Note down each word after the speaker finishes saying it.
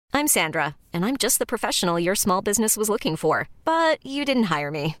I'm Sandra, and I'm just the professional your small business was looking for. But you didn't hire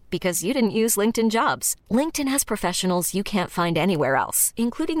me because you didn't use LinkedIn Jobs. LinkedIn has professionals you can't find anywhere else,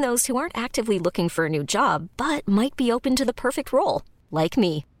 including those who aren't actively looking for a new job, but might be open to the perfect role, like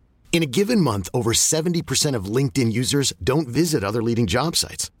me. In a given month, over 70% of LinkedIn users don't visit other leading job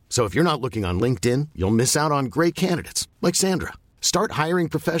sites. So if you're not looking on LinkedIn, you'll miss out on great candidates like Sandra. Start hiring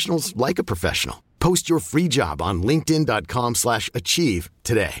professionals like a professional. Post your free job on linkedin.com/achieve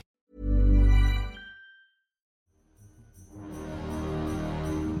today.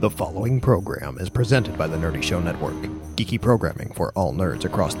 The following program is presented by the Nerdy Show Network, geeky programming for all nerds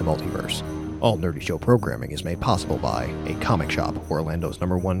across the multiverse. All Nerdy Show programming is made possible by A Comic Shop, Orlando's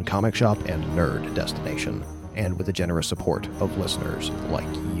 #1 comic shop and nerd destination, and with the generous support of listeners like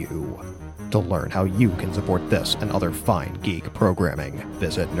you. To learn how you can support this and other fine geek programming,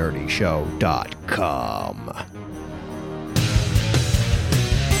 visit nerdyshow.com.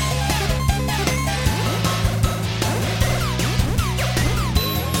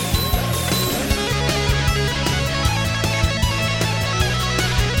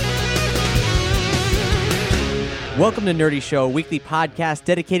 Welcome to Nerdy Show, a weekly podcast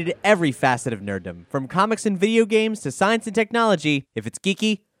dedicated to every facet of nerddom. From comics and video games to science and technology, if it's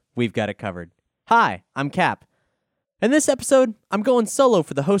geeky, we've got it covered. Hi, I'm Cap. In this episode, I'm going solo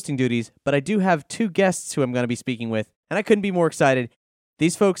for the hosting duties, but I do have two guests who I'm going to be speaking with, and I couldn't be more excited.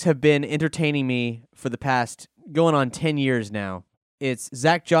 These folks have been entertaining me for the past going on 10 years now. It's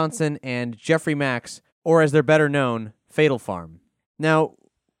Zach Johnson and Jeffrey Max, or as they're better known, Fatal Farm. Now,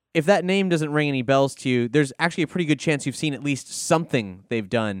 if that name doesn't ring any bells to you, there's actually a pretty good chance you've seen at least something they've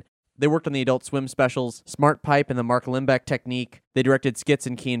done. They worked on the Adult Swim specials, Smart Pipe and the Mark Limbeck Technique. They directed skits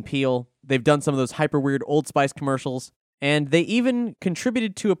in Key and Peele. They've done some of those hyper-weird Old Spice commercials. And they even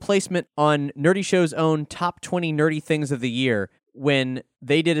contributed to a placement on Nerdy Show's own Top 20 Nerdy Things of the Year when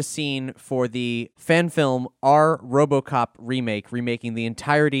they did a scene for the fan film Our RoboCop remake, remaking the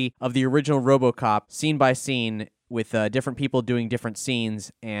entirety of the original RoboCop scene by scene with different people doing different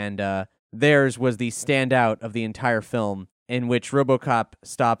scenes, and theirs was the standout of the entire film, in which RoboCop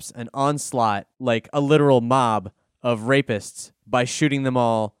stops an onslaught, like a literal mob, of rapists by shooting them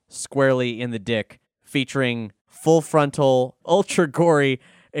all squarely in the dick, featuring full frontal, ultra gory,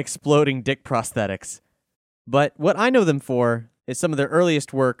 exploding dick prosthetics. But what I know them for is some of their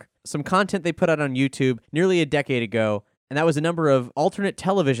earliest work, some content they put out on YouTube nearly a decade ago, and that was a number of alternate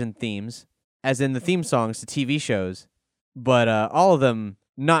television themes, as in the theme songs to TV shows, but all of them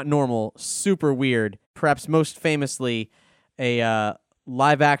not normal, super weird, perhaps most famously a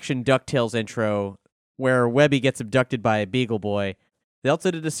live-action DuckTales intro where Webby gets abducted by a Beagle Boy. They also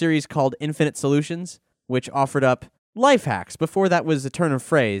did a series called Infinite Solutions, which offered up life hacks, before that was a turn of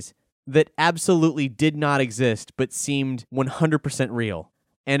phrase, that absolutely did not exist but seemed 100% real.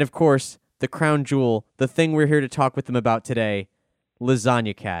 And of course, the crown jewel, the thing we're here to talk with them about today,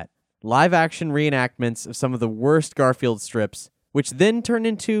 Lasagna Cat. Live-action reenactments of some of the worst Garfield strips, which then turn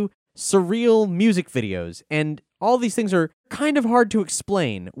into surreal music videos. And all these things are kind of hard to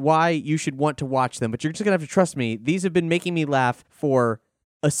explain why you should want to watch them, but you're just going to have to trust me. These have been making me laugh for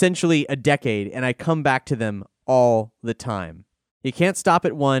essentially a decade, and I come back to them all the time. You can't stop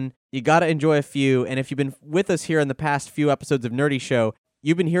at one. You got to enjoy a few, and if you've been with us here in the past few episodes of Nerdy Show,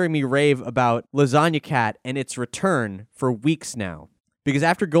 you've been hearing me rave about Lasagna Cat and its return for weeks now. Because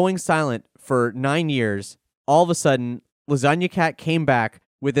after going silent for 9 years, all of a sudden, Lasagna Cat came back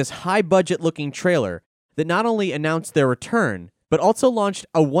with this high-budget-looking trailer that not only announced their return, but also launched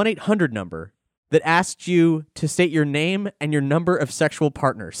a 1-800 number that asked you to state your name and your number of sexual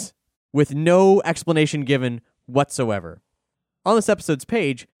partners, with no explanation given whatsoever. On this episode's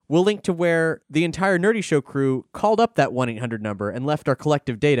page, we'll link to where the entire Nerdy Show crew called up that 1-800 number and left our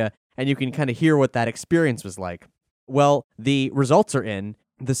collective data, and you can kind of hear what that experience was like. Well, the results are in.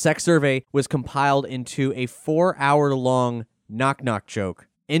 The sex survey was compiled into a 4-hour-long knock-knock joke,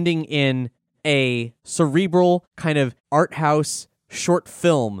 ending in a cerebral kind of art house short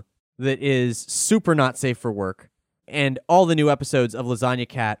film that is super not safe for work. And all the new episodes of Lasagna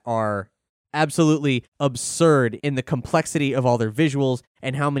Cat are absolutely absurd in the complexity of all their visuals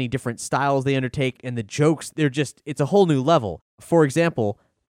and how many different styles they undertake, and the jokes, it's a whole new level. For example,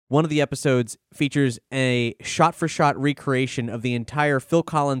 one of the episodes features a shot-for-shot recreation of the entire Phil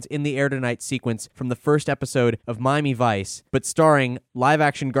Collins In the Air Tonight sequence from the first episode of Miami Vice, but starring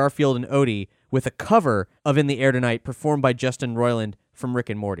live-action Garfield and Odie with a cover of In the Air Tonight performed by Justin Roiland from Rick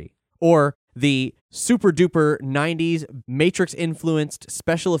and Morty. Or the super-duper 90s Matrix-influenced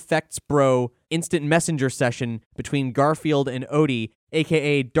special effects bro instant messenger session between Garfield and Odie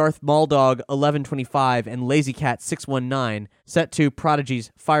aka Darth Mauldog 1125 and LazyCat 619, set to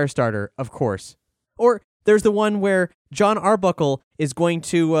Prodigy's Firestarter, of course. Or there's the one where John Arbuckle is going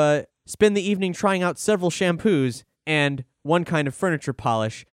to spend the evening trying out several shampoos and one kind of furniture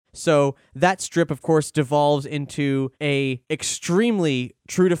polish. So that strip, of course, devolves into a extremely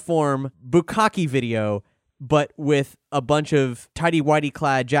true-to-form bukkake video, but with a bunch of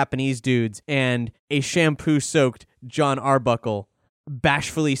tighty-whitey-clad Japanese dudes and a shampoo-soaked John Arbuckle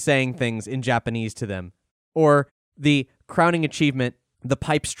bashfully saying things in Japanese to them. Or the crowning achievement, the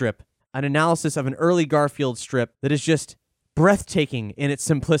pipe strip, an analysis of an early Garfield strip that is just breathtaking in its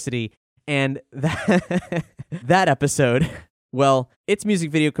simplicity. And that episode, well, its music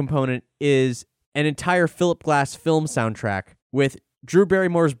video component is an entire Philip Glass film soundtrack with Drew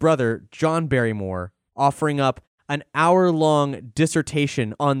Barrymore's brother, John Barrymore, offering up an hour-long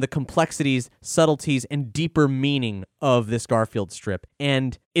dissertation on the complexities, subtleties, and deeper meaning of this Garfield strip.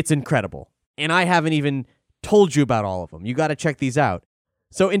 And it's incredible. And I haven't even told you about all of them. You got to check these out.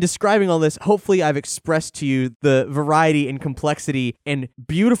 So in describing all this, hopefully I've expressed to you the variety and complexity and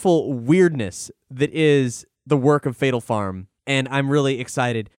beautiful weirdness that is the work of Fatal Farm. And I'm really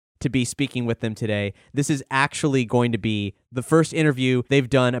excited to be speaking with them today. This is actually going to be the first interview they've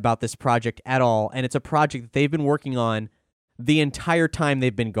done about this project at all, and it's a project that they've been working on the entire time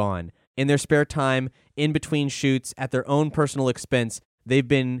they've been gone. In their spare time, in between shoots, at their own personal expense, they've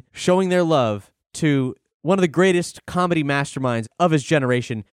been showing their love to one of the greatest comedy masterminds of his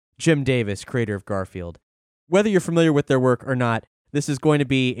generation, Jim Davis, creator of Garfield. Whether you're familiar with their work or not, this is going to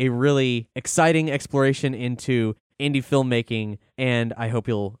be a really exciting exploration into indie filmmaking, and I hope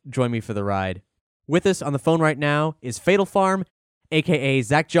you'll join me for the ride. With us on the phone right now is Fatal Farm, a.k.a.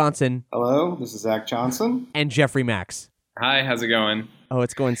 Zach Johnson. Hello, this is Zach Johnson. And Jeffrey Max. Hi, how's it going? Oh,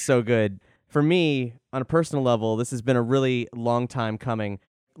 it's going so good. For me, on a personal level, this has been a really long time coming.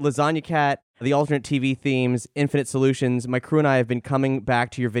 Lasagna Cat, the alternate TV themes, Infinite Solutions, my crew and I have been coming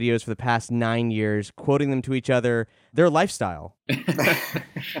back to your videos for the past 9 years, quoting them to each other, their lifestyle.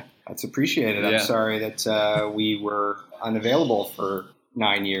 That's appreciated. Yeah. I'm sorry that we were unavailable for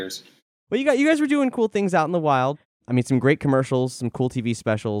 9 years. Well, you guys were doing cool things out in the wild. I mean, some great commercials, some cool TV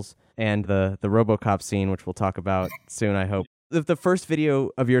specials, and the RoboCop scene, which we'll talk about soon, I hope. The first video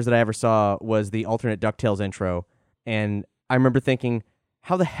of yours that I ever saw was the alternate DuckTales intro, and I remember thinking,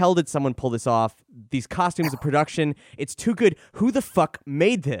 how the hell did someone pull this off? These costumes, the production, it's too good. Who the fuck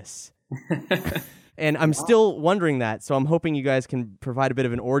made this? And I'm still wondering that, so I'm hoping you guys can provide a bit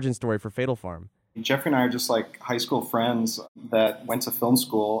of an origin story for Fatal Farm. Jeffrey and I are just like high school friends that went to film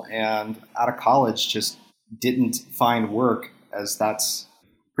school and out of college just didn't find work, as that's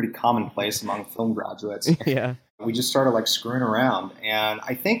pretty commonplace among film graduates. Yeah. We just started like screwing around. And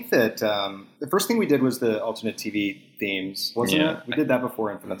I think that the first thing we did was the alternate TV themes, wasn't it? We did that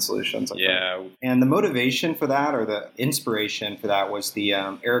before Infinite Solutions. I think. And the motivation for that, or the inspiration for that, was the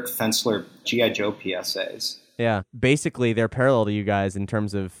Eric Fensler G.I. Joe PSAs. Yeah. Basically, they're parallel to you guys in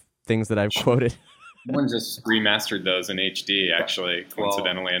terms of things that I've quoted. One just remastered those in HD, actually,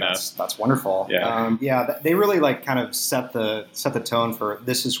 coincidentally enough. That's wonderful. Yeah. They really like kind of set the tone for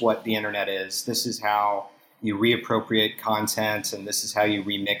this is what the internet is. This is how you reappropriate content, and this is how you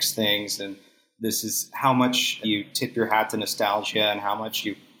remix things, and this is how much you tip your hat to nostalgia and how much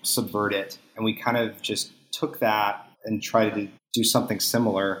you subvert it. And we kind of just took that and tried to do something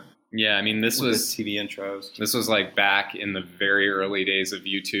similar. Yeah, I mean, this was TV intros. This was like back in the very early days of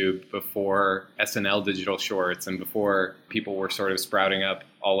YouTube, before SNL digital shorts and before people were sort of sprouting up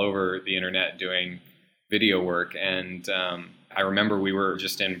all over the internet doing video work. And I remember we were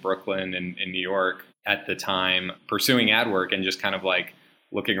just in Brooklyn and in New York at the time pursuing ad work and just kind of like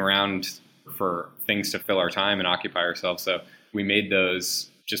looking around for things to fill our time and occupy ourselves. So we made those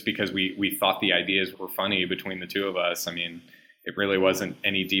just because we thought the ideas were funny between the two of us. I mean, it really wasn't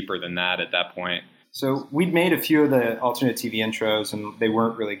any deeper than that at that point. So we'd made a few of the alternate TV intros and they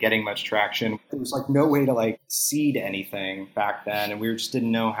weren't really getting much traction. There was like no way to like seed anything back then, and we just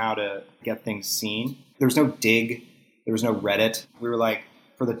didn't know how to get things seen. There was no Dig. There was no Reddit. We were like,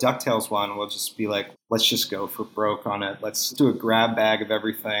 for the DuckTales one, we'll just be like, let's just go for broke on it. Let's do a grab bag of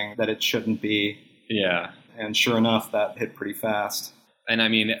everything that it shouldn't be. Yeah. And sure enough, that hit pretty fast. And I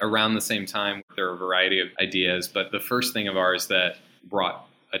mean, around the same time, there are a variety of ideas, but the first thing of ours that brought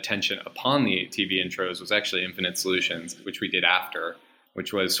attention upon the TV intros was actually Infinite Solutions, which we did after,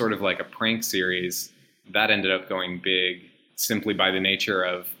 which was sort of like a prank series. That ended up going big simply by the nature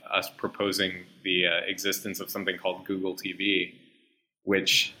of us proposing the existence of something called Google TV,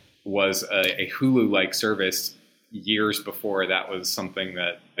 which was a Hulu-like service years before that was something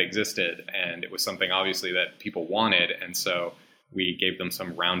that existed. And it was something, obviously, that people wanted. And so we gave them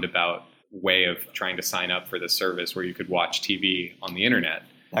some roundabout way of trying to sign up for the service where you could watch TV on the internet.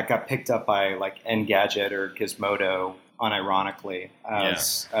 That got picked up by like Engadget or Gizmodo unironically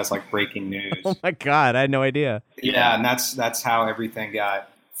as like breaking news. Oh my God, I had no idea. Yeah, and that's how everything got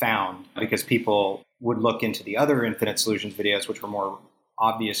found, because people would look into the other Infinite Solutions videos, which were more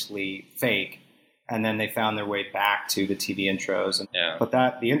obviously fake, and then they found their way back to the TV intros. But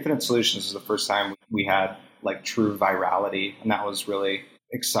the Infinite Solutions was the first time we had like true virality, and that was really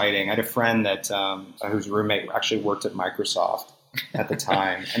exciting. I had a friend that whose roommate actually worked at Microsoft at the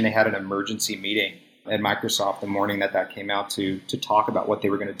time, and they had an emergency meeting at Microsoft the morning that came out to talk about what they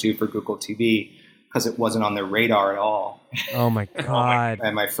were going to do for Google TV, because it wasn't on their radar at all. Oh my God.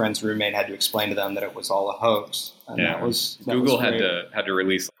 And my friend's roommate had to explain to them that it was all a hoax. And Google had to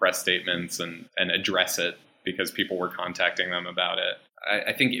release press statements and address it because people were contacting them about it.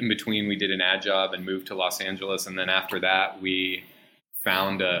 I think in between we did an ad job and moved to Los Angeles, and then after that we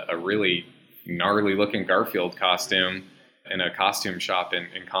found a really gnarly looking Garfield costume in a costume shop in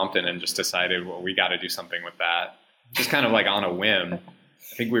Compton, and just decided, well, we got to do something with that. Just kind of like on a whim.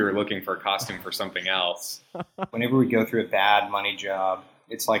 I think we were looking for a costume for something else. Whenever we go through a bad money job,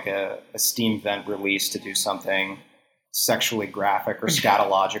 it's like a Steam vent release to do something sexually graphic or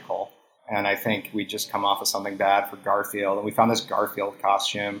scatological. And I think we just come off of something bad for Garfield. And we found this Garfield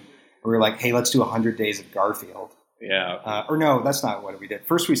costume. We were like, hey, let's do 100 days of Garfield. Yeah. Or no, that's not what we did.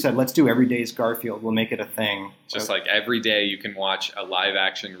 First we said, let's do every day's Garfield. We'll make it a thing. Just like every day you can watch a live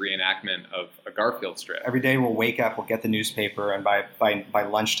action reenactment of a Garfield strip. Every day we'll wake up, we'll get the newspaper, and by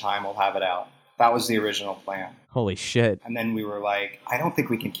lunchtime we'll have it out. That was the original plan. Holy shit. And then we were like, I don't think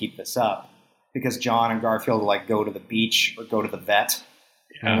we can keep this up, because John and Garfield will like go to the beach or go to the vet.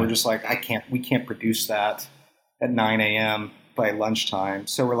 Yeah. And we're just like, we can't produce that at 9 a.m. by lunchtime.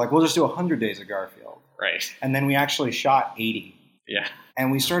 So we're like, we'll just do 100 days of Garfield. Right. And then we actually shot 80. Yeah.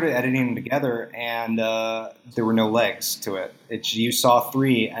 And we started editing them together, and there were no legs to it. You saw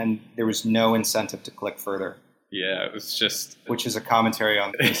 3, and there was no incentive to click further. Yeah, it was just... Which is a commentary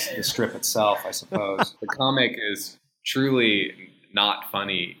on the strip itself, I suppose. The comic is truly not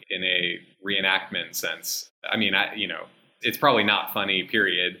funny in a reenactment sense. I mean, it's probably not funny,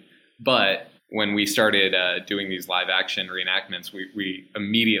 period. But when we started doing these live action reenactments, we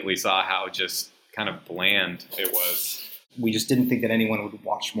immediately saw how just kind of bland it was. We just didn't think that anyone would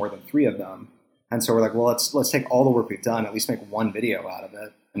watch more than 3 of them. And so we're like, well, let's take all the work we've done, at least make one video out of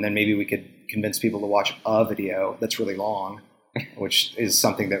it. And then maybe we could convince people to watch a video that's really long, which is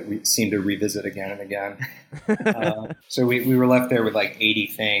something that we seem to revisit again and again. So we were left there with like 80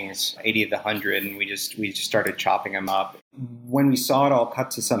 things, 80 of the 100, and we just started chopping them up. When we saw it all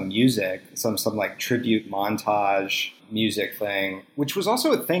cut to some music, some like tribute montage music thing, which was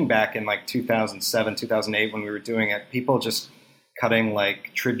also a thing back in like 2007, 2008 when we were doing it, people just cutting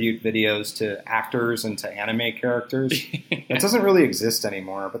like tribute videos to actors and to anime characters. It doesn't really exist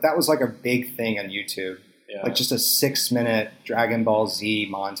anymore, but that was like a big thing on YouTube. Yeah. Like just a 6-minute Dragon Ball Z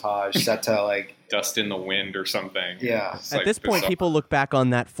montage set to like Dust in the Wind or something. Yeah. It's At like this point, people look back on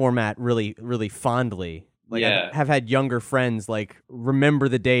that format really, really fondly. Like, I have had younger friends like remember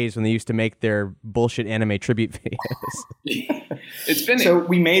the days when they used to make their bullshit anime tribute videos. It's been so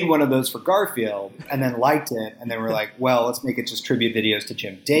we made one of those for Garfield and then liked it, and then we're like, well, let's make it just tribute videos to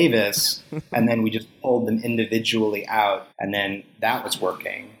Jim Davis, and then we just pulled them individually out, and then that was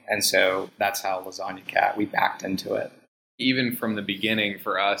working, and so that's how Lasagna Cat, we backed into it. Even from the beginning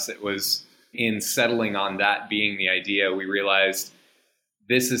for us, it was in settling on that being the idea, we realized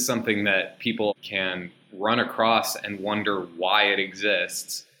this is something that people can run across and wonder why it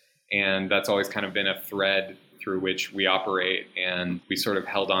exists. And that's always kind of been a thread through which we operate. And we sort of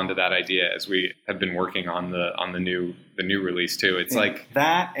held on to that idea as we have been working on the new release too. It's like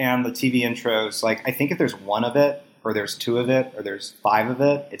that and the TV intros. Like, I think if there's 1 of it, or there's 2 of it, or there's 5 of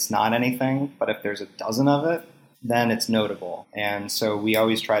it, it's not anything. But if there's a dozen of it, then it's notable. And so we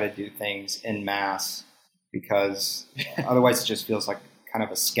always try to do things en masse, because otherwise it just feels like kind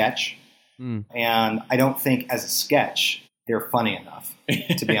of a sketch. And I don't think as a sketch, they're funny enough,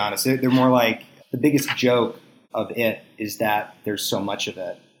 to be honest. They're more like, the biggest joke of it is that there's so much of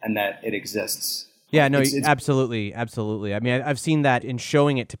it and that it exists. Yeah, no, absolutely. I mean, I've seen that in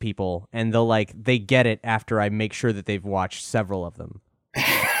showing it to people, and they get it after I make sure that they've watched several of them.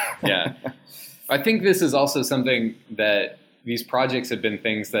 Yeah. I think this is also something that these projects have been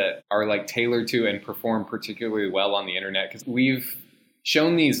things that are like tailored to and perform particularly well on the internet, because we've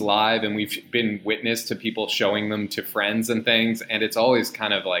shown these live and we've been witness to people showing them to friends and things. And it's always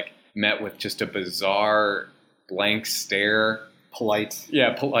kind of like met with just a bizarre blank stare. Polite.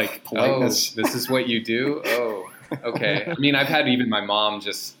 Yeah, politeness. Oh, this is what you do? Oh. okay. I mean, I've had even my mom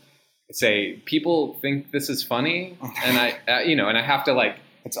just say, people think this is funny. And I have to like,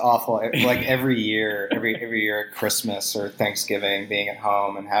 it's awful. Like every year at Christmas or Thanksgiving, being at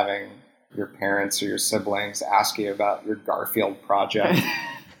home and having your parents or your siblings ask you about your Garfield project.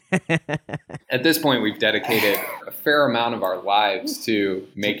 At this point, we've dedicated a fair amount of our lives to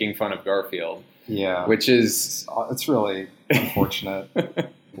making fun of Garfield. Yeah. Which is... It's really unfortunate.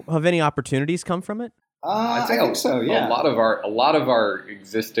 Have any opportunities come from it? I think so, yeah. A lot of our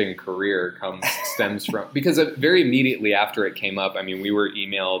existing career stems from... Because very immediately after it came up, I mean, we were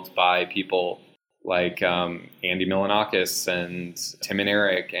emailed by people like Andy Milonakis and Tim and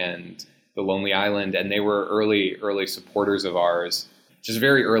Eric and The Lonely Island, and they were early supporters of ours. Just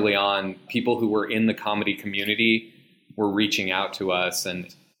very early on, people who were in the comedy community were reaching out to us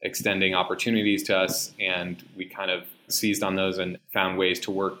and extending opportunities to us, and we kind of seized on those and found ways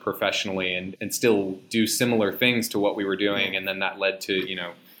to work professionally and still do similar things to what we were doing. And then that led to,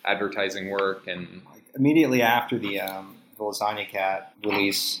 advertising work. And immediately after the Lasagna Cat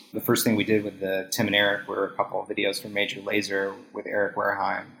release, the first thing we did with the Tim and Eric were a couple of videos from Major Lazer with Eric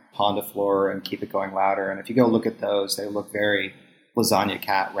Wareheim, Pond de Floor and Keep It Going Louder. And if you go look at those, they look very Lasagna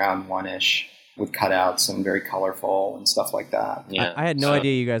Cat round one-ish with cutouts and very colorful and stuff like that. Yeah, I had no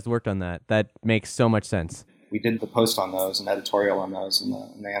idea you guys worked on that. That makes so much sense. We did the post on those and editorial on those in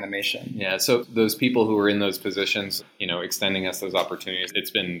the animation. Yeah, so those people who were in those positions, extending us those opportunities,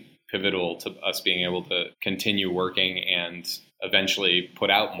 it's been pivotal to us being able to continue working and eventually put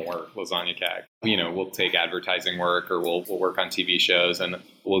out more Lasagna Cat. We'll take advertising work or we'll work on TV shows and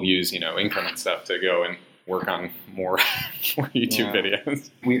we'll use, income and stuff to go and work on more YouTube videos.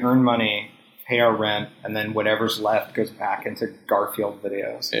 We earn money, pay our rent, and then whatever's left goes back into Garfield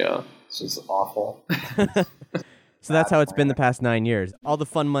videos. Yeah. It's just awful. So that's how it's been the past 9 years. All the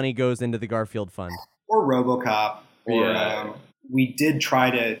fun money goes into the Garfield fund. Or RoboCop. Or we did try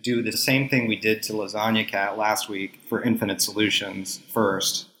to do the same thing we did to Lasagna Cat last week for Infinite Solutions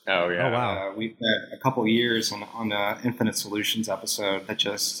first. Oh, yeah. Oh, wow. We spent a couple years on the Infinite Solutions episode that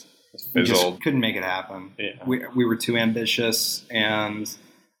we just couldn't make it happen. Yeah. We were too ambitious, and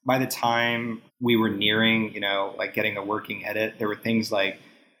by the time we were nearing, getting a working edit, there were things like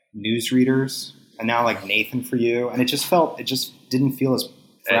newsreaders and now like Nathan For You, and it just didn't feel as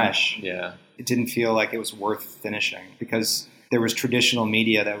fresh. It didn't feel like it was worth finishing because there was traditional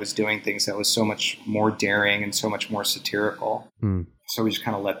media that was doing things that was so much more daring and so much more satirical. So we just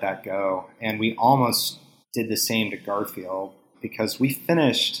kind of let that go, and we almost did the same to Garfield because we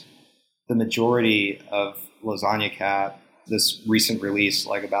finished the majority of Lasagna Cat, this recent release,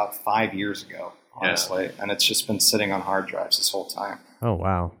 like about 5 years ago, honestly. And it's just been sitting on hard drives this whole time. Oh,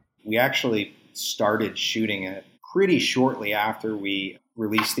 wow. We actually started shooting it pretty shortly after we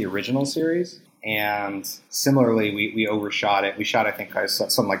released the original series. And similarly, we overshot it. We shot, I think,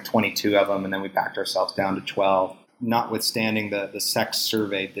 something like 22 of them, and then we backed ourselves down to 12, notwithstanding the sex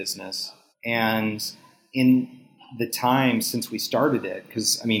survey business. And in the time since we started it,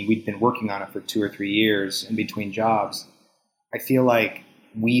 because, we'd been working on it for 2 or 3 years in between jobs, I feel like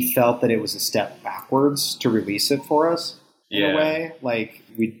we felt that it was a step backwards to release it for us in a way. Like,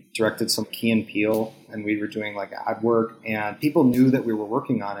 we directed some Key and Peele, and we were doing like ad work, and people knew that we were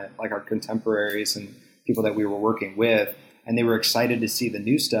working on it, like our contemporaries and people that we were working with, and they were excited to see the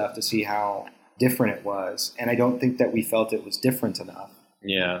new stuff, to see how different it was. And I don't think that we felt it was different enough.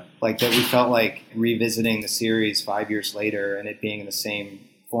 Yeah. Like that we felt like revisiting the series 5 years later and it being in the same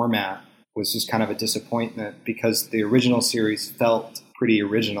format was just kind of a disappointment because the original series felt pretty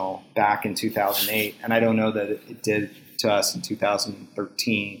original back in 2008. And I don't know that it did to us in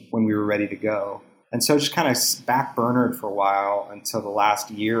 2013 when we were ready to go. And so just kind of back-burnered for a while until the last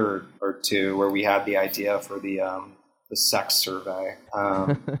year or two where we had the idea for the sex survey,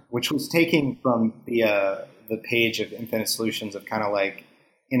 which was taken from the page of Infinite Solutions of kind of like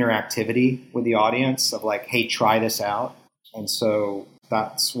interactivity with the audience of like, hey, try this out. And so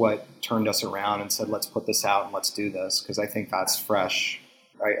that's what turned us around and said, let's put this out and let's do this, because I think that's fresh.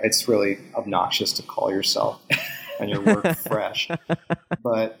 It's really obnoxious to call yourself and your work fresh.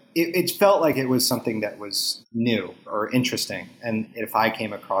 But it felt like it was something that was new or interesting. And if I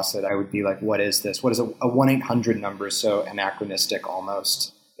came across it, I would be like, what is this? What is a 1-800 number so anachronistic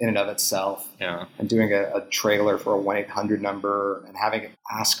almost in and of itself? Yeah. And doing a trailer for a 1-800 number and having it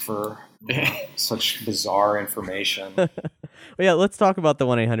ask for such bizarre information. Well, yeah, let's talk about the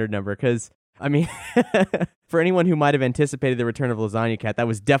 1-800 number because, for anyone who might have anticipated the return of Lasagna Cat, that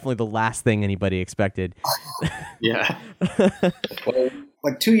was definitely the last thing anybody expected. Yeah.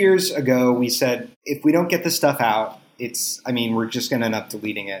 Like 2 years ago, we said, if we don't get this stuff out, we're just going to end up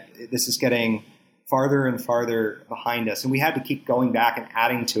deleting it. This is getting farther and farther behind us. And we had to keep going back and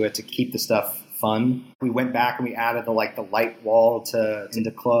adding to it to keep the stuff fun. We went back and we added the light wall to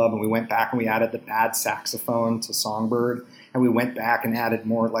Into Club, and we went back and we added the bad saxophone to Songbird, and we went back and added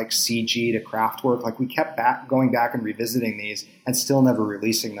more like CG to Kraftwerk. Like we kept going back and revisiting these and still never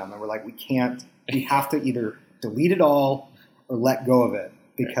releasing them. And we're like, we have to either delete it all or let go of it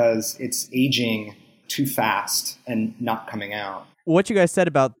because it's aging too fast and not coming out. What you guys said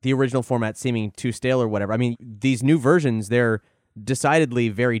about the original format seeming too stale or whatever, I mean, these new versions, they're decidedly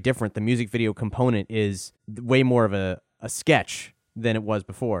very different. The music video component is way more of a sketch than it was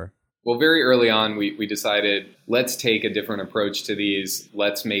before. Well, very early on, we decided, let's take a different approach to these.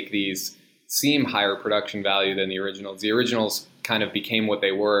 Let's make these seem higher production value than the originals. The originals kind of became what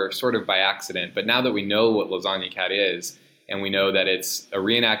they were sort of by accident. But now that we know what Lasagna Cat is, and we know that it's a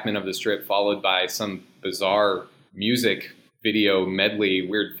reenactment of the strip followed by some bizarre music video medley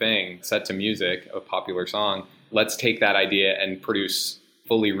weird thing set to music, a popular song, let's take that idea and produce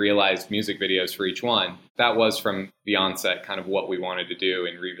fully realized music videos for each one. That was from the onset kind of what we wanted to do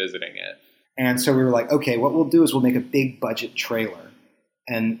in revisiting it. And so we were like, okay, what we'll do is we'll make a big budget trailer,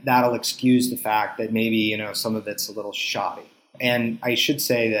 and that'll excuse the fact that maybe, some of it's a little shoddy. And I should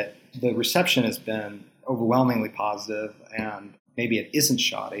say that the reception has been overwhelmingly positive, and maybe it isn't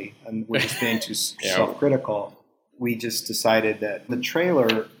shoddy, and we're just being too self-critical. We just decided that the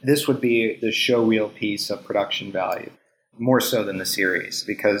trailer, this would be the showreel piece of production value, more so than the series,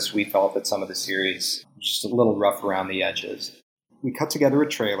 because we felt that some of the series was just a little rough around the edges. We cut together a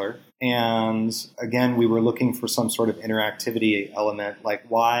trailer, and again, we were looking for some sort of interactivity element, like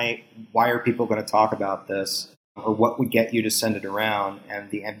why are people going to talk about this, or what would get you to send it around,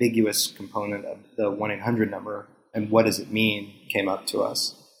 and the ambiguous component of the 1-800 number, and what does it mean, came up to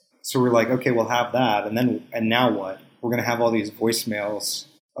us. So we're like, okay, we'll have that, and now what? We're going to have all these voicemails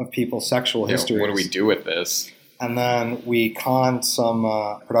of people's sexual histories. What do we do with this? And then we conned some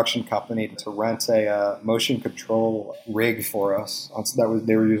production company to rent a motion control rig for us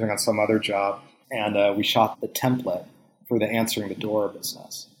they were using on some other job, and we shot the template for the answering the door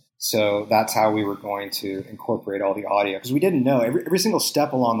business. So that's how we were going to incorporate all the audio, because we didn't know. Every single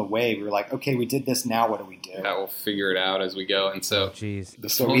step along the way, we were like, okay, we did this, now what do we do? Yeah, we'll figure it out as we go. And so,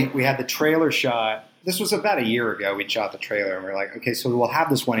 we had the trailer shot. This was about a year ago. We shot the trailer, and we were like, okay, so we'll have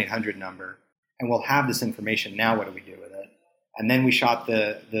this 1-800 number, and we'll have this information. Now what do we do with it? And then we shot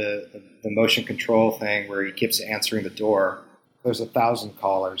the motion control thing where he keeps answering the door. There's 1,000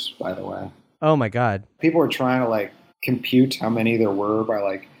 callers, by the way. Oh my God. People were trying to compute how many there were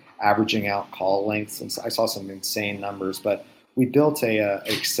by averaging out call lengths, and I saw some insane numbers, but we built a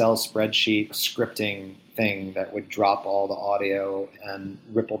Excel spreadsheet scripting thing that would drop all the audio and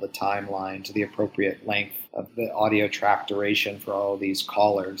ripple the timeline to the appropriate length of the audio track duration for all of these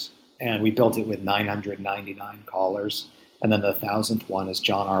callers. And we built it with 999 callers, and then the 1,000th one is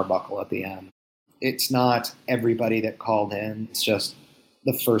John Arbuckle at the end. It's not everybody that called in, it's just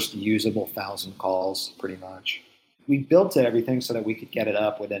the first usable 1,000 calls, pretty much. We built everything so that we could get it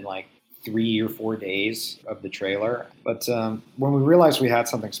up within 3 or 4 days of the trailer. But when we realized we had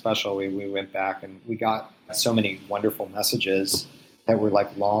something special, we went back and we got so many wonderful messages that were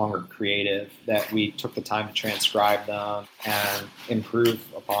long or creative that we took the time to transcribe them and improve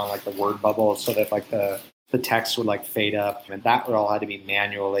upon the word bubble so that the text would fade up, and that all had to be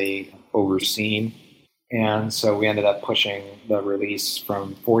manually overseen. And so we ended up pushing the release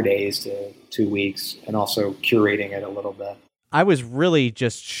from 4 days to 2 weeks, and also curating it a little bit. I was really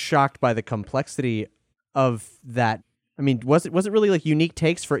just shocked by the complexity of that. I mean, was it really unique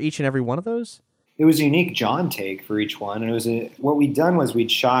takes for each and every one of those? It was a unique John take for each one. And it was what we'd done was we'd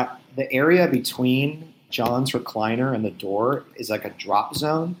shot the area between John's recliner and the door is like a drop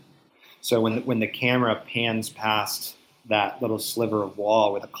zone. So when the camera pans past that little sliver of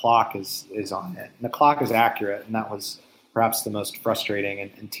wall where the clock is on it, and the clock is accurate, and that was perhaps the most frustrating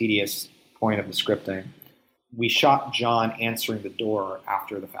and tedious point of the scripting. We shot John answering the door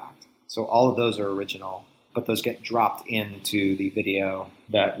after the fact. So all of those are original, but those get dropped into the video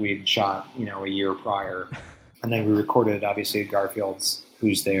that we'd shot, a year prior. And then we recorded, obviously, Garfield's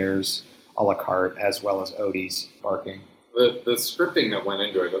Who's Theirs, a la carte, as well as Odie's barking. The scripting that went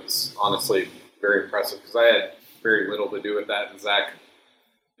into it was honestly very impressive, because I had very little to do with that. And Zach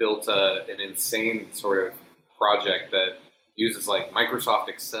built an insane sort of project that uses Microsoft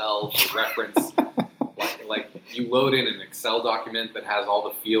Excel to reference, you load in an Excel document that has all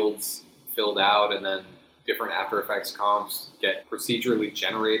the fields filled out, and then different After Effects comps get procedurally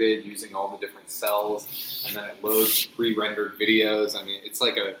generated using all the different cells, and then it loads pre-rendered videos. I mean, it's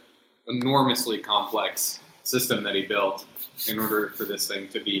a enormously complex system that he built in order for this thing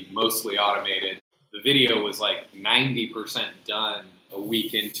to be mostly automated. the video was like 90% done a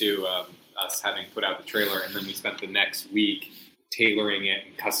week into us having put out the trailer. And then we spent the next week tailoring it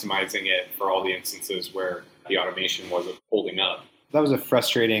and customizing it for all the instances where the automation wasn't holding up. That was a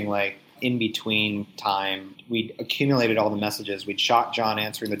frustrating, like, in-between time. We'd accumulated all the messages. We'd shot John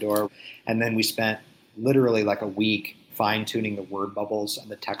answering the door. And then we spent literally like a week fine-tuning the word bubbles and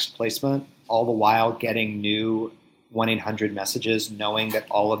the text placement, all the while getting new 1-800 messages, knowing that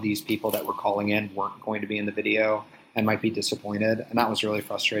all of these people that were calling in weren't going to be in the video and might be disappointed. And that was really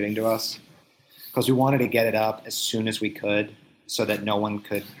frustrating to us because we wanted to get it up as soon as we could so that no one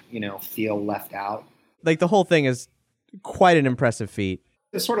could, feel left out. Like, the whole thing is quite an impressive feat.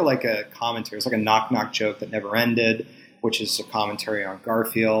 It's sort of like a commentary. It's like a knock-knock joke that never ended, which is a commentary on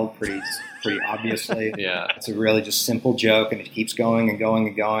Garfield, pretty obviously. Yeah. It's a really just simple joke, and it keeps going and going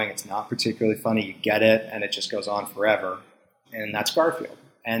and going. It's not particularly funny. You get it, and it just goes on forever. And that's Garfield.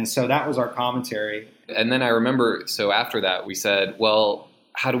 And so that was our commentary. And then I remember, so after that, we said, well,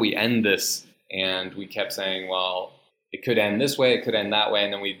 how do we end this? And we kept saying, well, it could end this way, it could end that way.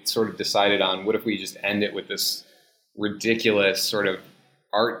 And then we sort of decided on, what if we just end it with this ridiculous sort of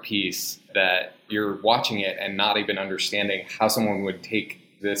art piece that you're watching it and not even understanding how someone would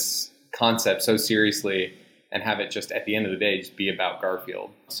take this concept so seriously and have it just at the end of the day just be about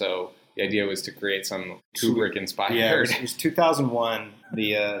Garfield. So the idea was to create some Kubrick inspired. Yeah, it was 2001,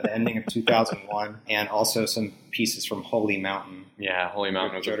 the ending of 2001, and also some pieces from Holy Mountain. Yeah, Holy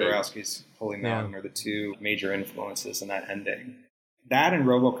Mountain was Jodorowsky's Holy Mountain are the two major influences in that ending. That and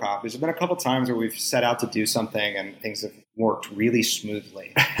RoboCop. There's been a couple times where we've set out to do something and things have worked really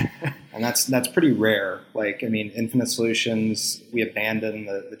smoothly. And that's pretty rare. Like, I mean, Infinite Solutions, we abandoned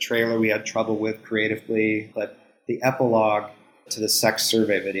the trailer we had trouble with creatively, but the epilogue to the sex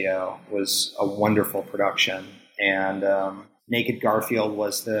survey video was a wonderful production. And Naked Garfield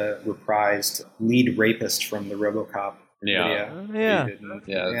was the reprised lead rapist from the RoboCop video. Yeah. It's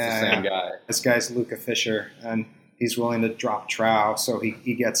the same guy. This guy's Luca Fisher, and he's willing to drop trow, so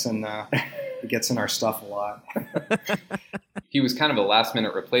he gets in our stuff a lot. He was kind of a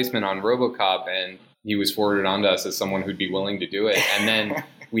last-minute replacement on RoboCop, and he was forwarded onto us as someone who'd be willing to do it. And then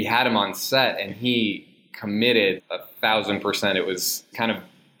we had him on set, and he committed 1,000%. It was kind of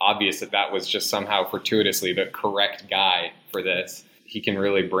obvious that was just somehow fortuitously the correct guy for this. He can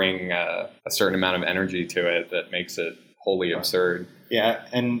really bring a certain amount of energy to it that makes it wholly absurd. Yeah,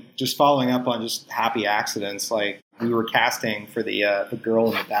 and just following up on just happy accidents, like we were casting for the girl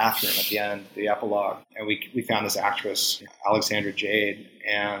in the bathroom at the end, the epilogue, and we found this actress, Alexandra Jade,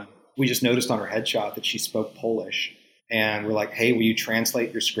 and we just noticed on her headshot that she spoke Polish. And we're like, hey, will you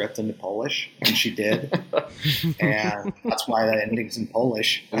translate your script into Polish? And she did. And that's why that ending's in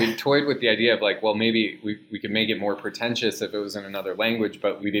Polish. We toyed with the idea of like, well, maybe we could make it more pretentious if it was in another language,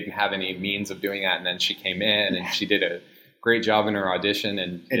 but we didn't have any means of doing that. And then she came in and she did a great job in her audition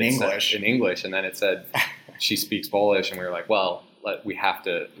and in English. And then it said she speaks Polish. And we were like, well, we have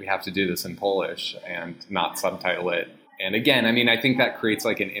to do this in Polish and not subtitle it. And again, I mean, I think that creates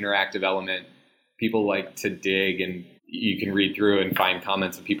like an interactive element. People like to dig, and you can read through and find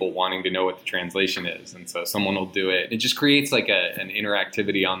comments of people wanting to know what the translation is. And so someone will do it. It just creates like an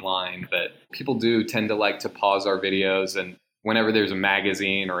interactivity online that people do tend to like to pause our videos. And whenever there's a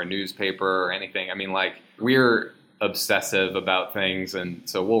magazine or a newspaper or anything, I mean, like, we're obsessive about things. And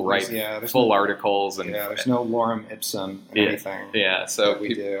so we'll write full articles. And there's no lorem ipsum in anything. Yeah. So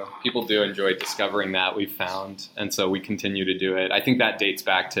people do enjoy discovering that, we've found. And so we continue to do it. I think that dates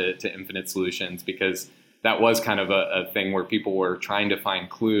back to Infinite Solutions, because that was kind of a thing where people were trying to find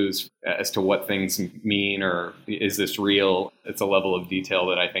clues as to what things mean, or is this real? It's a level of detail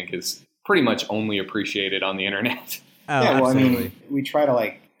that I think is pretty much only appreciated on the internet. Oh, yeah, well, absolutely. I mean, we try to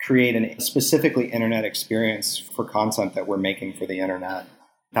like create a specifically internet experience for content that we're making for the internet.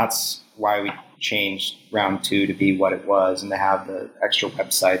 That's why we changed Round 2 to be what it was, and to have the extra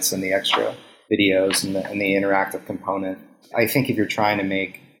websites and the extra videos and the interactive component. I think if you're trying to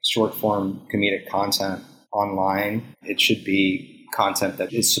make short form comedic content online, it should be content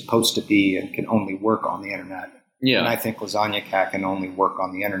that is supposed to be and can only work on the internet. Yeah. And I think Lasagna Cat can only work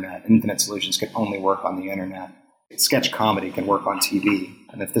on the internet. Infinite Solutions can only work on the internet. Sketch comedy can work on TV.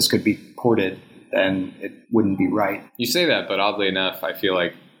 And if this could be ported, then it wouldn't be right. You say that, but oddly enough, I feel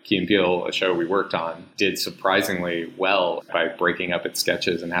like Key and Peele, a show we worked on, did surprisingly well by breaking up its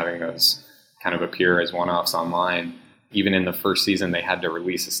sketches and having those kind of appear as one-offs online. Even in the first season, they had to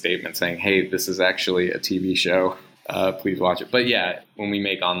release a statement saying, hey, this is actually a TV show. Please watch it. But yeah, when we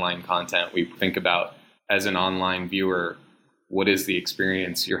make online content, we think about, as an online viewer, what is the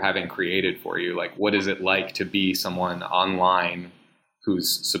experience you're having created for you? Like, what is it like to be someone online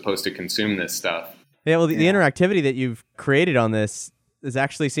who's supposed to consume this stuff? Yeah, well, the interactivity that you've created on this has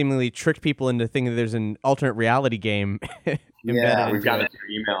actually seemingly tricked people into thinking that there's an alternate reality game embedded. We've gotten it. a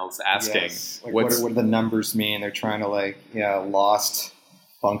few emails asking, Yes. Like, what do the numbers mean? They're trying to lost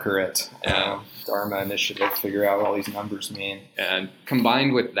bunker it. Dharma Initiative, figure out what all these numbers mean. And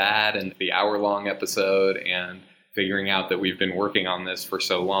combined with that and the hour-long episode and figuring out that we've been working on this for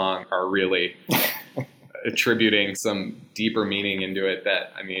so long are really attributing some deeper meaning into it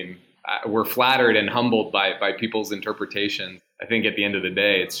that, I mean, we're flattered and humbled by people's interpretation. I think at the end of the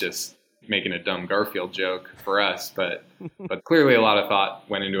day, it's just making a dumb Garfield joke for us, but clearly a lot of thought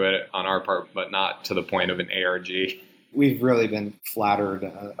went into it on our part, but not to the point of an ARG. We've really been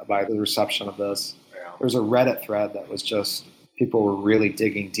flattered by the reception of this. Yeah. There's a Reddit thread that was just, people were really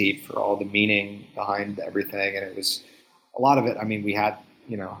digging deep for all the meaning behind everything, and it was a lot of it, I mean, we had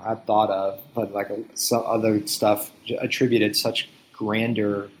thought of, but like some other stuff attributed such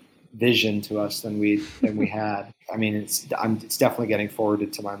grander vision to us than we had. I mean, it's definitely getting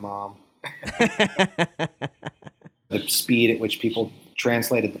forwarded to my mom. The speed at which people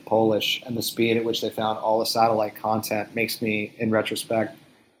translated the Polish and the speed at which they found all the satellite content makes me, in retrospect,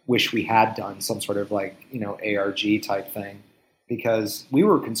 wish we had done some sort of ARG type thing, because we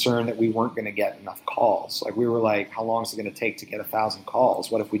were concerned that we weren't going to get enough calls. Like, we were like, how long is it going to take to get 1,000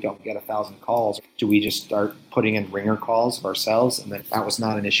 calls? What if we don't get 1,000 calls? Do we just start putting in ringer calls of ourselves? And then that was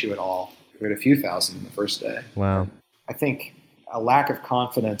not an issue at all. We had a few thousand in the first day. Wow. I think a lack of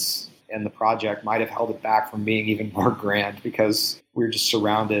confidence in the project might have held it back from being even more grand, because we were just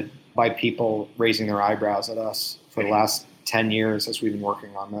surrounded by people raising their eyebrows at us for the last 10 years as we've been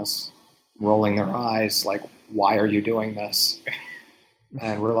working on this, rolling their eyes like, why are you doing this?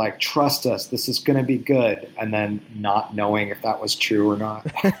 And we're like, trust us, this is going to be good. And then not knowing if that was true or not.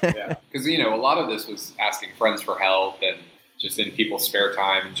 Yeah, because, a lot of this was asking friends for help and just in people's spare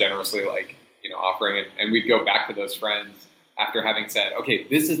time, generously offering it. And we'd go back to those friends after having said, okay,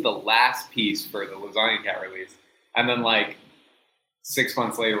 this is the last piece for the Lasagna Cat release. And then 6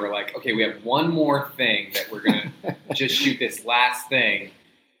 months later, we're like, okay, we have one more thing that we're going to just shoot this last thing.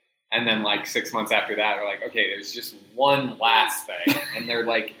 And then 6 months after that, we're like, okay, there's just one last thing. And they're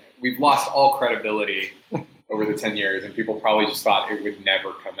like, we've lost all credibility over the 10 years. And people probably just thought it would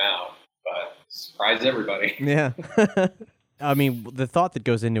never come out. But surprised everybody. Yeah. I mean, the thought that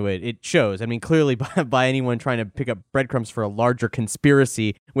goes into it, it shows. I mean, clearly by anyone trying to pick up breadcrumbs for a larger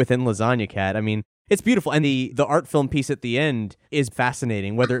conspiracy within Lasagna Cat. I mean, it's beautiful. And the art film piece at the end is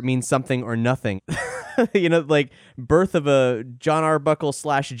fascinating, whether it means something or nothing. Birth of a John Arbuckle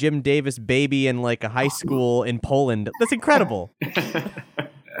 / Jim Davis baby in a high school in Poland. That's incredible.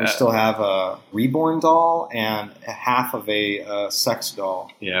 We still have a reborn doll and half of a sex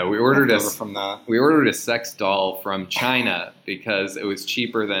doll. Yeah, we ordered from that. We ordered a sex doll from China because it was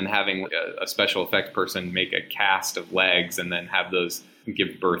cheaper than having a special effects person make a cast of legs and then have those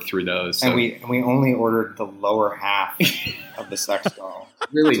give birth through those. So. And we only ordered the lower half of the sex doll.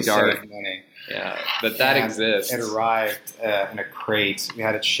 Really dark. Money. Yeah, but that exists. It arrived in a crate. We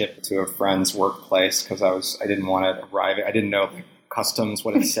had it shipped to a friend's workplace because I didn't want it arriving. I didn't know the customs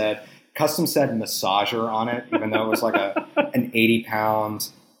what it said. Customs said massager on it, even though it was an 80-pound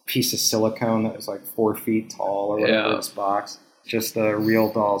piece of silicone that was 4 feet tall or whatever. This box. Just the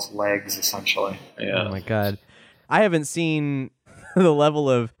real doll's legs, essentially. Yeah. Oh my God, I haven't seen the level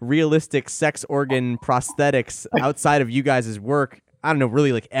of realistic sex organ prosthetics outside of you guys' work. I don't know,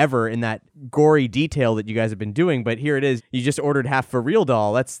 really ever in that gory detail that you guys have been doing, but here it is. You just ordered half a real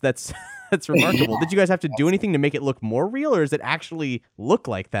doll. That's remarkable. Did you guys have to do anything to make it look more real, or does it actually look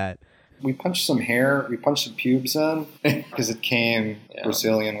like that? We punched some hair. We punched some pubes in because it came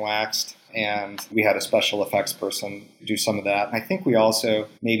Brazilian waxed, and we had a special effects person do some of that. And I think we also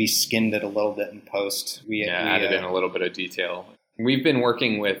maybe skinned it a little bit in post. We added in a little bit of detail. We've been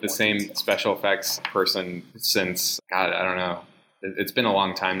working with the same special effects person since, God, I don't know. It's been a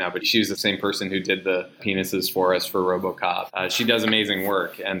long time now, but she's the same person who did the penises for us for RoboCop. She does amazing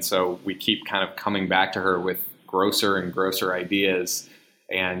work, and so we keep kind of coming back to her with grosser and grosser ideas,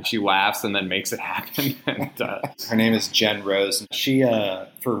 and she laughs and then makes it happen. And, her name is Jen Rose. She,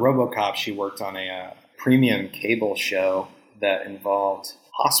 for RoboCop, she worked on a premium cable show that involved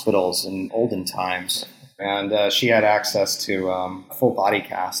hospitals in olden times, and she had access to full body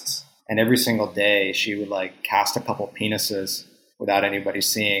casts. And every single day, she would cast a couple penises without anybody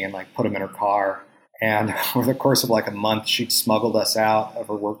seeing and put them in her car. And over the course of a month, she'd smuggled us out of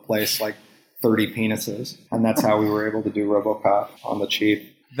her workplace 30 penises. And that's how we were able to do RoboCop on the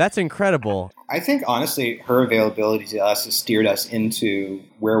cheap. That's incredible. I think, honestly, her availability to us has steered us into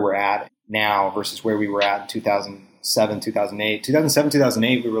where we're at now versus where we were at in 2007, 2008. 2007,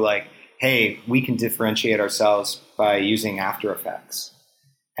 2008, we were hey, we can differentiate ourselves by using After Effects.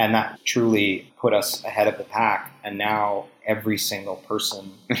 And that truly put us ahead of the pack. And now every single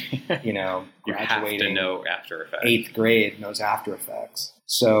person, you know, you have to know After Effects. 8th grade knows After Effects.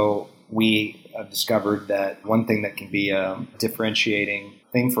 So we have discovered that one thing that can be a differentiating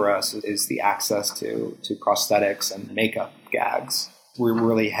thing for us is the access to prosthetics and makeup gags. We're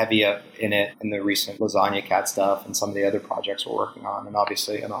really heavy up in it in the recent Lasagna Cat stuff and some of the other projects we're working on, and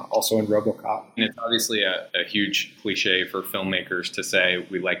obviously and also in RoboCop. And it's obviously a huge cliche for filmmakers to say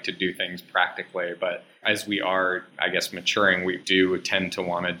we like to do things practically, but as we are, I guess, maturing, we do tend to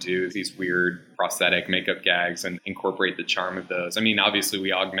want to do these weird prosthetic makeup gags and incorporate the charm of those. I mean, obviously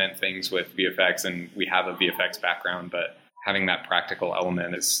we augment things with VFX and we have a VFX background, but having that practical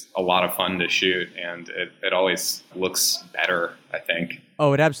element is a lot of fun to shoot, and it always looks better, I think.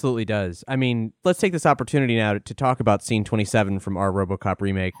 Oh, it absolutely does. I mean, let's take this opportunity now to talk about Scene 27 from our RoboCop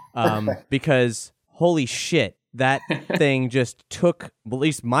remake, because holy shit, that thing just took at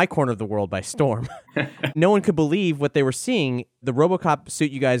least my corner of the world by storm. No one could believe what they were seeing. The RoboCop suit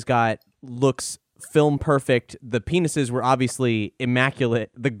you guys got looks film perfect. The penises were obviously immaculate.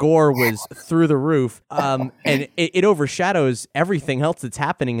 The gore was through the roof. And it overshadows everything else that's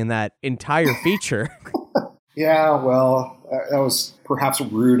happening in that entire feature. Yeah, well, that was perhaps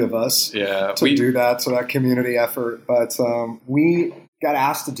rude of us to do that, to that community effort. But we got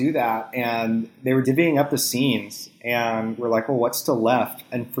asked to do that, and they were divvying up the scenes. And we're like, well, what's still left?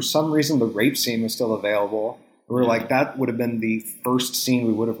 And for some reason, the rape scene was still available. We were like, that would have been the first scene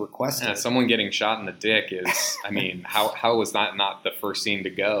we would have requested. Yeah, someone getting shot in the dick is, I mean, how was that not the first scene to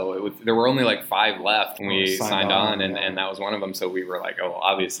go? There were only like 5 left when we signed on, and that was one of them. So we were like, oh, well,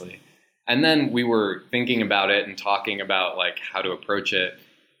 obviously. And then we were thinking about it and talking about like how to approach it.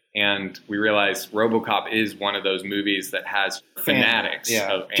 And we realized RoboCop is one of those movies that has fanatics.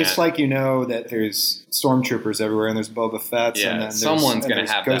 Yeah, just like you know that there's stormtroopers everywhere and there's Boba Fett's and then someone's going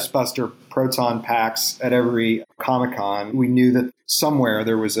to have Ghostbuster that. Proton packs at every Comic-Con. We knew that somewhere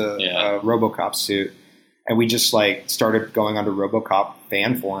there was a RoboCop suit, and we just like started going onto RoboCop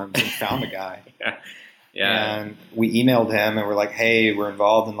fan forums and found the guy. Yeah. And we emailed him and we're like, hey, we're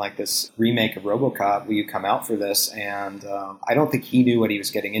involved in like this remake of RoboCop. Will you come out for this? And I don't think he knew what he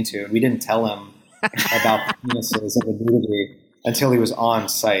was getting into. And we didn't tell him about the penises and the nudity until he was on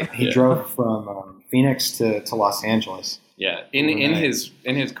site. He drove from Phoenix to Los Angeles. Yeah, in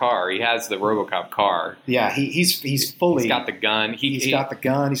his car, he has the RoboCop car. Yeah, he's fully. He's got the gun. He's got the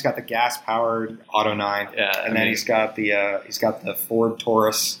gun. He's got the gas powered Auto 9. Yeah, and then he's got the Ford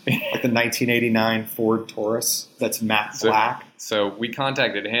Taurus, like the 1989 Ford Taurus that's matte black. So we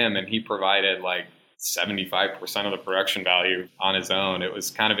contacted him, and he provided like 75% of the production value on his own. It was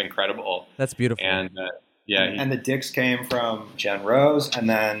kind of incredible. That's beautiful. And and the dicks came from Jen Rose, and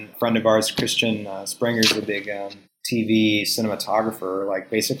then a friend of ours, Christian Springer's a big TV cinematographer,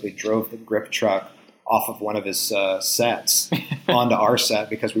 like basically drove the grip truck off of one of his sets onto our set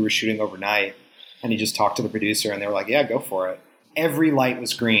because we were shooting overnight, and he just talked to the producer and they were like, yeah, go for it. Every light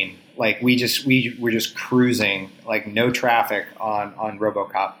was green. Like we were just cruising, like no traffic on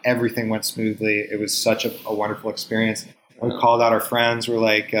RoboCop. Everything went smoothly. It was such a wonderful experience. We called out our friends. We're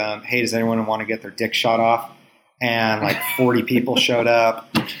like, hey, does anyone want to get their dick shot off? And like 40 people showed up,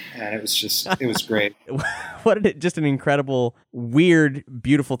 and it was great. Just an incredible, weird,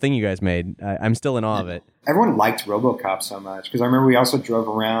 beautiful thing you guys made. I'm still in awe of it. Everyone liked RoboCop so much because I remember we also drove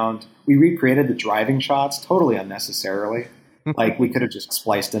around. We recreated the driving shots totally unnecessarily. Like we could have just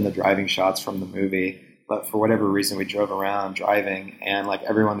spliced in the driving shots from the movie. But for whatever reason, we drove around driving, and like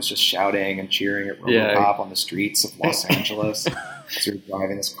everyone was just shouting and cheering at RoboCop on the streets of Los Angeles as we were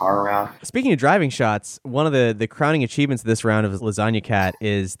driving this car around. Speaking of driving shots, one of the crowning achievements of this round of Lasagna Cat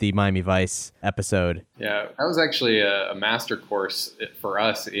is the Miami Vice episode. Yeah, that was actually a master course for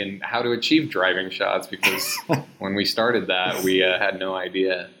us in how to achieve driving shots, because when we started that, we had no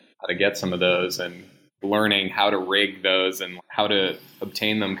idea how to get some of those, and learning how to rig those and how to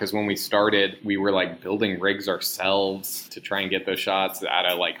obtain them, because when we started, we were like building rigs ourselves to try and get those shots out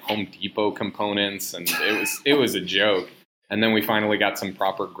of like Home Depot components, and it was a joke. And then we finally got some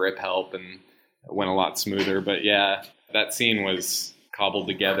proper grip help, and it went a lot smoother. But yeah, that scene was cobbled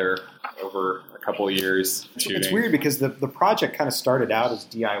together over a couple of years shooting. It's weird because the project kind of started out as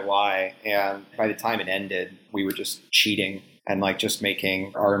DIY, and by the time it ended, we were just cheating and like just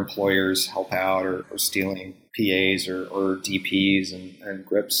making our employers help out or stealing PAs or DPs and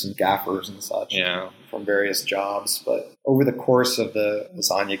grips and gaffers and such from various jobs. But over the course of the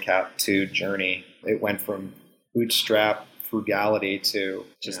Lasagna Cat 2 journey, it went from bootstrap frugality to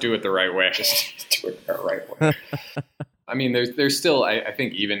just do it the right way. Just do it the right way. I mean, there's still, I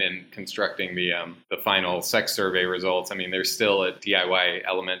think, even in constructing the final sex survey results, I mean, there's still a DIY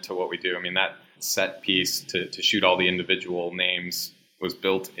element to what we do. I mean, that set piece to shoot all the individual names was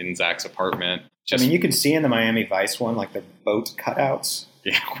built in Zach's apartment. You can see in the Miami Vice one, like the boat cutouts.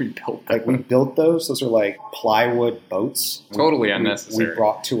 Yeah, we built that. Like, we built those. Those are like plywood boats. Totally unnecessary. We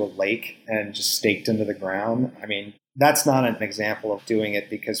brought to a lake and just staked into the ground. I mean, that's not an example of doing it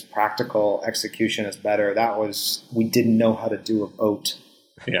because practical execution is better. That was, we didn't know how to do a boat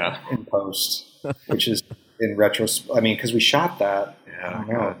in post, which is in retrospect. I mean, because we shot that. Yeah, I don't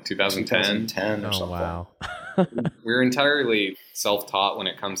know, 2010 or something. Wow. We're entirely self-taught when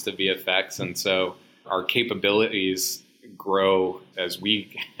it comes to VFX, and so our capabilities grow as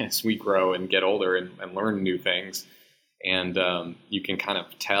we grow and get older and learn new things. And you can kind of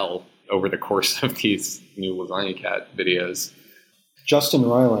tell over the course of these new Lasagna Cat videos. Justin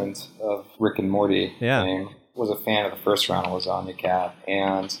Roiland of Rick and Morty fame was a fan of the first round of Lasagna Cat,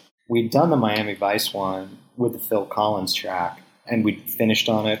 and we'd done the Miami Vice one with the Phil Collins track, and we'd finished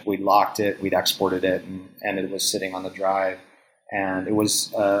on it, we'd locked it, we'd exported it, and it was sitting on the drive. And it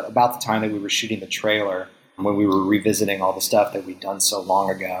was about the time that we were shooting the trailer, when we were revisiting all the stuff that we'd done so long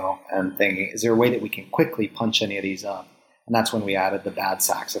ago and thinking, is there a way that we can quickly punch any of these up? And that's when we added the bad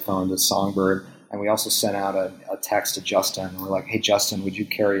saxophone to Songbird. And we also sent out a text to Justin. And we're like, hey, Justin, would you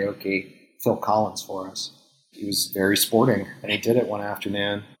karaoke Phil Collins for us? He was very sporting, and he did it one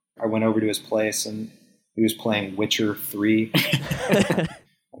afternoon. I went over to his place, and he was playing Witcher 3. And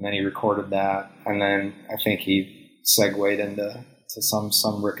then he recorded that. And then I think he segued into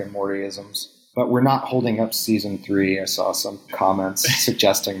some Rick and Morty-isms. But we're not holding up season 3. I saw some comments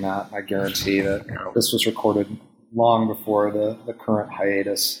suggesting that. I guarantee that this was recorded long before the current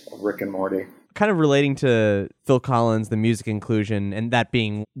hiatus of Rick and Morty. Kind of relating to Phil Collins, the music inclusion, and that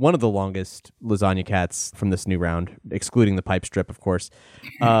being one of the longest Lasagna Cats from this new round, excluding the pipe strip, of course.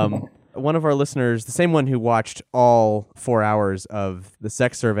 One of our listeners, the same one who watched all 4 hours of the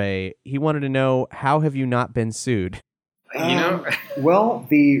sex survey, he wanted to know, how have you not been sued? Well,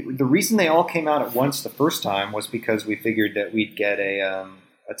 the reason they all came out at once the first time was because we figured that we'd get a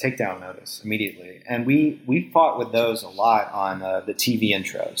takedown notice immediately. And we fought with those a lot on the TV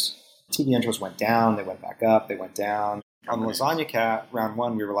intros. TV intros went down, they went back up, they went down. On the Lasagna Cat, round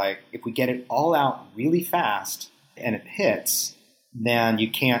 1, we were like, if we get it all out really fast and it hits, then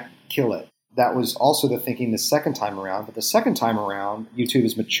you can't kill it. That was also the thinking the second time around. But the second time around, YouTube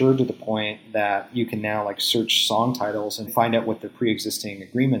has matured to the point that you can now search song titles and find out what the pre-existing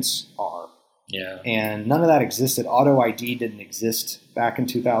agreements are. Yeah. And none of that existed. Auto ID didn't exist back in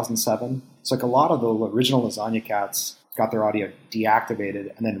 2007. It's like a lot of the original Lasagna Cats got their audio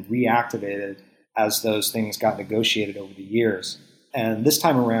deactivated and then reactivated as those things got negotiated over the years. And this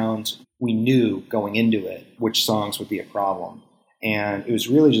time around, we knew going into it which songs would be a problem. And it was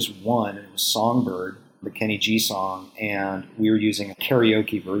really just one, and it was Songbird, the Kenny G song, and we were using a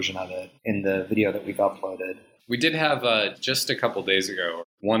karaoke version of it in the video that we've uploaded. We did have, just a couple days ago,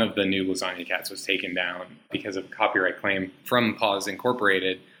 one of the new Lasagna Cats was taken down because of a copyright claim from Paws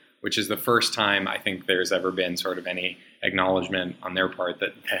Incorporated, which is the first time I think there's ever been sort of any acknowledgement on their part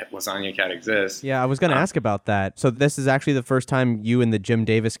that Lasagna Cat exists. Yeah, I was going to ask about that. So this is actually the first time you and the Jim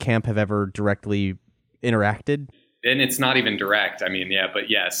Davis camp have ever directly interacted? And it's not even direct. I mean, yeah, but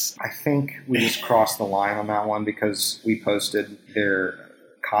yes. I think we just crossed the line on that one because we posted their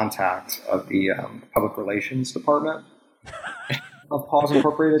contact of the public relations department of Paws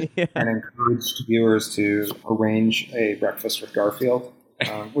Incorporated and encouraged viewers to arrange a breakfast with Garfield,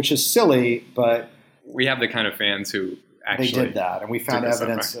 which is silly, but we have the kind of fans who actually they did that, and we found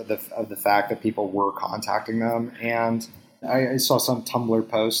evidence of the fact that people were contacting them. And I saw some Tumblr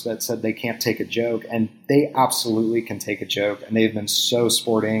post that said they can't take a joke, and they absolutely can take a joke, and they've been so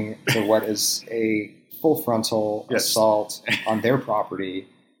sporting to what is a full frontal assault on their property.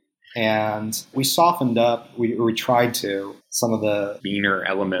 And we softened up, we tried to, some of the meaner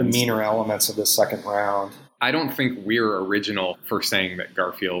elements of the second round. I don't think we're original for saying that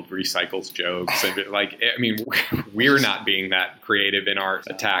Garfield recycles jokes. And we're not being that creative in our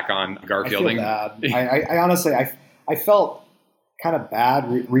attack on Garfield. I feel bad. I honestly, I felt kind of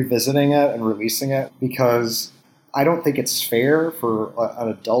bad revisiting it and releasing it because I don't think it's fair for an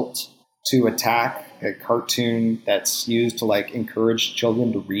adult to attack a cartoon that's used to encourage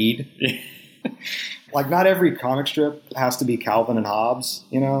children to read. Not every comic strip has to be Calvin and Hobbes,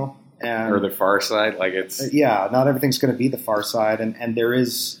 or The Far Side. Not everything's going to be The Far Side, and there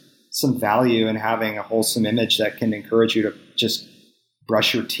is some value in having a wholesome image that can encourage you to just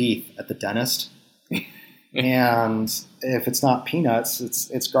brush your teeth at the dentist. And if it's not Peanuts,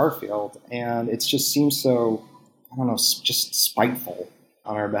 it's Garfield, and it just seems so I don't know, just spiteful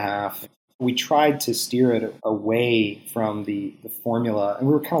on our behalf. We tried to steer it away from the formula, and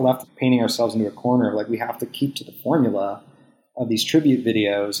we were kind of left painting ourselves into a corner. Like, we have to keep to the formula of these tribute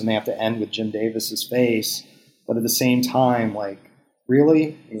videos, and they have to end with Jim Davis's face. But at the same time, like,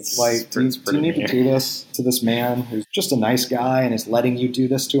 really? Like, do you need to do this to this man who's just a nice guy and is letting you do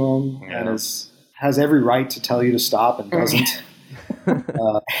this to him and has every right to tell you to stop and doesn't?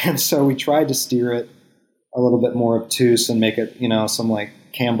 And so we tried to steer it a little bit more obtuse and make it, some like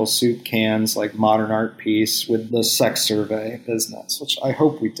Campbell soup cans, like modern art piece with the sex survey business, which I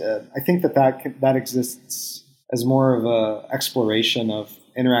hope we did. I think that exists as more of a exploration of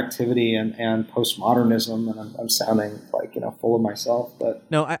interactivity and postmodernism, and I'm sounding like, full of myself. But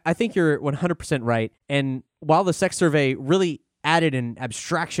no, I think you're 100% right. And while the sex survey really added an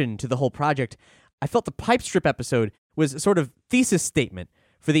abstraction to the whole project, I felt the pipe strip episode was a sort of thesis statement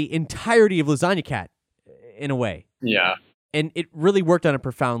for the entirety of Lasagna Cat, in a way. Yeah. And it really worked on a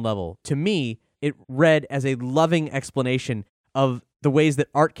profound level. To me, it read as a loving explanation of the ways that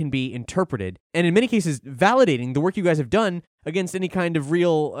art can be interpreted, and in many cases, validating the work you guys have done against any kind of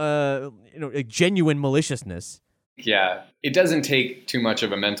real, genuine maliciousness. Yeah. It doesn't take too much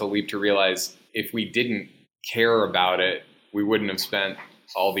of a mental leap to realize if we didn't care about it, we wouldn't have spent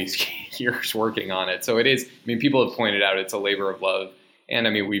all these years working on it. So it is, people have pointed out it's a labor of love. And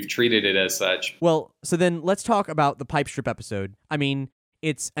we've treated it as such. Well, so then let's talk about the pipe strip episode.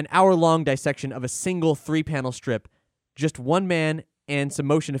 It's an hour-long dissection of a single 3-panel strip, just one man and some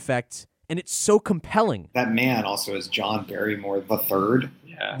motion effects, and it's so compelling. That man also is John Barrymore III.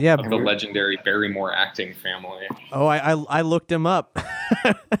 Yeah, of the legendary Barrymore acting family. Oh, I looked him up.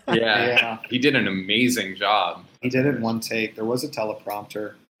 Yeah, he did an amazing job. He did it in one take. There was a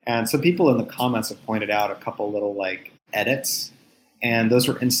teleprompter, and some people in the comments have pointed out a couple little edits. And those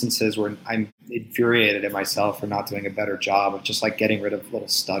were instances where I'm infuriated at myself for not doing a better job of just getting rid of little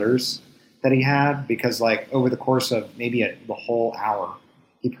stutters that he had, because over the course of maybe the whole hour,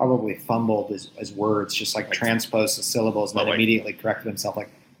 he probably fumbled his words, just transposed the syllables and then immediately corrected himself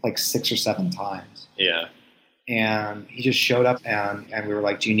like 6 or 7 times. Yeah. And he just showed up and we were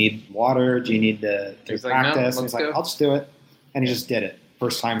like, do you need water? Do you need to practice? No, and he's like, I'll just do it. And he just did it.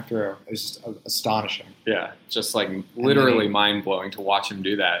 First time through. It was just astonishing. Yeah, just literally mind-blowing to watch him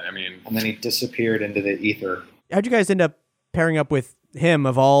do that. And then he disappeared into the ether. How'd you guys end up pairing up with him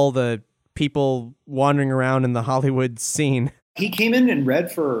of all the people wandering around in the Hollywood scene? He came in and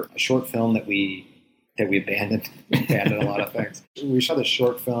read for a short film that we abandoned. We abandoned a lot of things. We shot a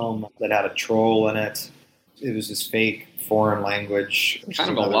short film that had a troll in it. It was this fake foreign language. Kind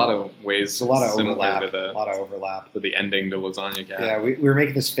of a lot of ways. There's a lot of overlap. With the ending to Lasagna Cat. Yeah, we were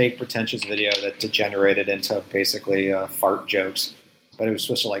making this fake pretentious video that degenerated into basically fart jokes, but it was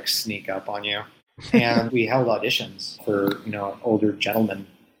supposed to sneak up on you. And we held auditions for older gentlemen,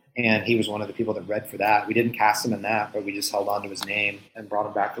 and he was one of the people that read for that. We didn't cast him in that, but we just held on to his name and brought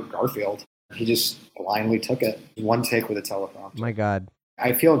him back for Garfield. He just blindly took it. One take with a teleprompter. My God.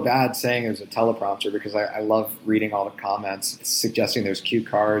 I feel bad saying it was a teleprompter because I love reading all the comments suggesting there's cue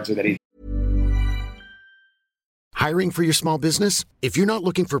cards or that he. Hiring for your small business? If you're not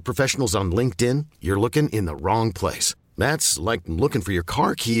looking for professionals on LinkedIn, you're looking in the wrong place. That's like looking for your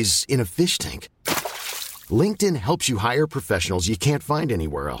car keys in a fish tank. LinkedIn helps you hire professionals you can't find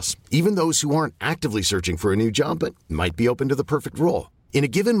anywhere else, even those who aren't actively searching for a new job but might be open to the perfect role. In a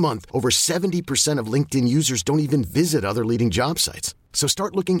given month, over 70% of LinkedIn users don't even visit other leading job sites. So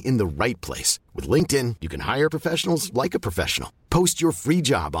start looking in the right place. With LinkedIn, you can hire professionals like a professional. Post your free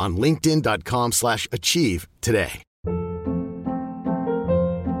job on linkedin.com/achieve today.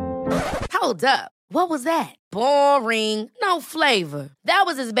 Hold up. What was that? Boring. No flavor. That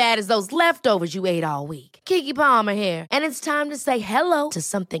was as bad as those leftovers you ate all week. Keke Palmer here. And it's time to say hello to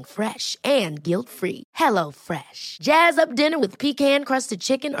something fresh and guilt-free. HelloFresh. Jazz up dinner with pecan-crusted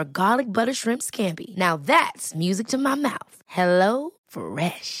chicken or garlic butter shrimp scampi. Now that's music to my mouth.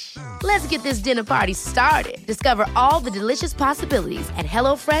 HelloFresh. Let's get this dinner party started. Discover all the delicious possibilities at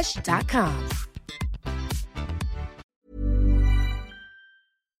HelloFresh.com.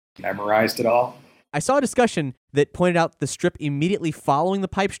 Memorized it all. I saw a discussion that pointed out the strip immediately following the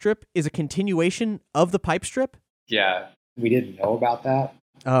pipe strip is a continuation of the pipe strip. Yeah. We didn't know about that.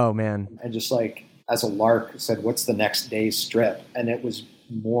 Oh, man. And just as a lark said, what's the next day's strip? And it was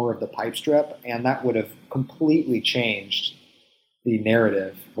more of the pipe strip. And that would have completely changed the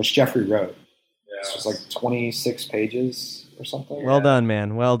narrative, which Jeffrey wrote. Yeah, this was 26 pages or something. Well done,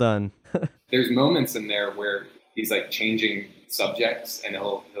 man. Well done. There's moments in there where he's changing subjects and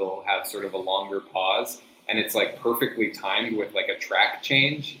he'll have sort of a longer pause, and it's perfectly timed with a track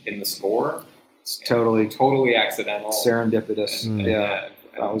change in the score, It's totally accidental. Serendipitous. And,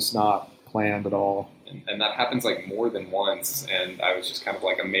 that was not planned at all. And that happens like more than once. And I was just kind of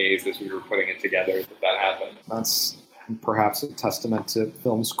like amazed as we were putting it together that happened. That's perhaps a testament to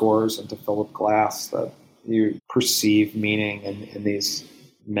film scores and to Philip Glass, that you perceive meaning in these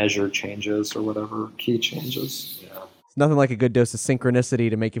measure changes or whatever, key changes. Yeah. It's nothing like a good dose of synchronicity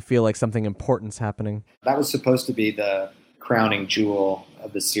to make you feel like something important's happening. That was supposed to be the crowning jewel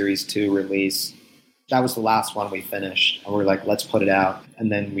of the Series 2 release. That was the last one we finished. And we were like, let's put it out.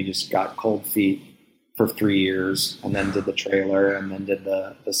 And then we just got cold feet for 3 years, and then did the trailer, and then did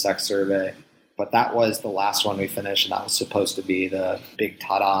the sex survey. But that was the last one we finished, and that was supposed to be the big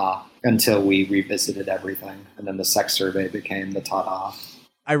ta-da until we revisited everything. And then the sex survey became the ta-da.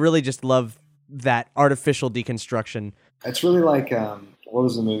 I really just love that artificial deconstruction. It's really like, what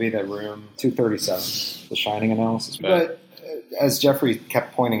was the movie, that Room 237, The Shining analysis? But as Jeffrey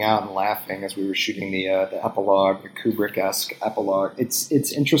kept pointing out and laughing as we were shooting the epilogue, the Kubrick-esque epilogue, it's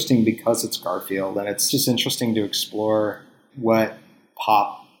interesting because it's Garfield, and it's just interesting to explore what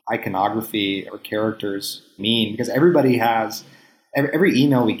pop iconography or characters mean, because everybody has every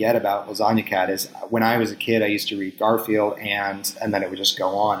email we get about Lasagna Cat is, when I was a kid, I used to read Garfield, and then it would just go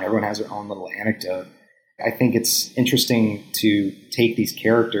on. Everyone has their own little anecdote. I think it's interesting to take these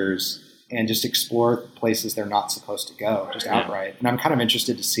characters and just explore places they're not supposed to go, just outright. And I'm kind of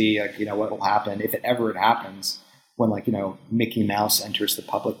interested to see, like, what will happen if it happens when, like, Mickey Mouse enters the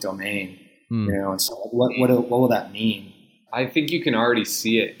public domain. And so what will that mean? I think you can already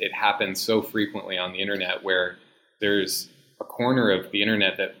see it. It happens so frequently on the internet, where there's a corner of the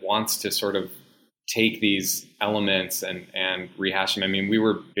internet that wants to sort of take these elements and rehash them. I mean, we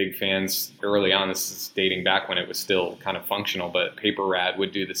were big fans early on. This is dating back when it was still kind of functional, but Paper Rad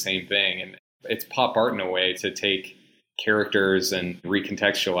would do the same thing. And it's pop art in a way to take characters and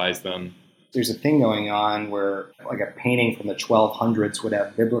recontextualize them. There's a thing going on where, like, a painting from the 1200s would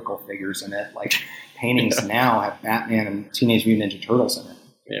have biblical figures in it. Like, paintings now have Batman and Teenage Mutant Ninja Turtles in it.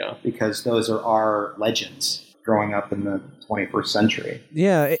 Yeah. Because those are our legends growing up in the 21st century.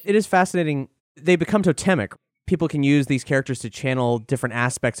 Yeah, it is fascinating. They become totemic. People can use these characters to channel different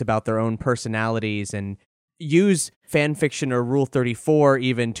aspects about their own personalities and use fan fiction or Rule 34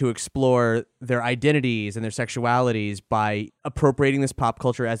 even to explore their identities and their sexualities by appropriating this pop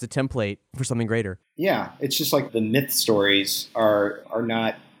culture as a template for something greater. Yeah, it's just like the myth stories are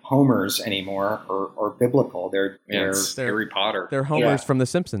not Homers anymore or biblical. They're Harry Potter. They're Homers from The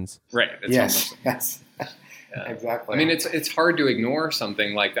Simpsons. Right. Yes. Yeah. Exactly. I mean, it's hard to ignore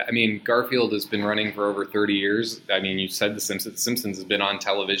something like that. I mean, Garfield has been running for over 30 years. I mean, you said The Simpsons. The Simpsons has been on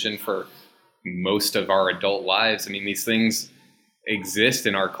television for most of our adult lives. I mean, these things exist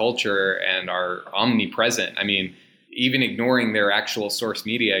in our culture and are omnipresent. I mean, even ignoring their actual source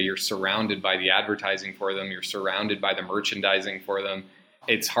media, you're surrounded by the advertising for them. You're surrounded by the merchandising for them.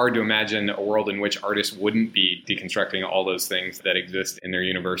 It's hard to imagine a world in which artists wouldn't be deconstructing all those things that exist in their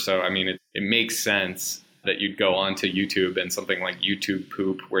universe. So, I mean, it makes sense that you'd go onto YouTube and something like YouTube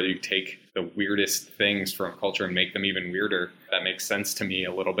Poop, where you take the weirdest things from culture and make them even weirder. That makes sense to me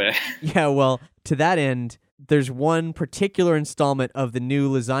a little bit. Yeah, well, to that end, there's one particular installment of the new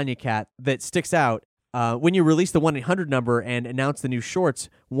Lasagna Cat that sticks out. When you released the 1-800 number and announced the new shorts,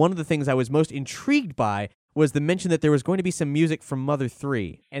 one of the things I was most intrigued by was the mention that there was going to be some music from Mother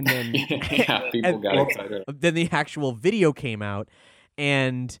 3. And then people got excited. Then the actual video came out,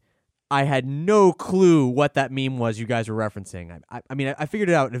 and I had no clue what that meme was you guys were referencing. I mean, I figured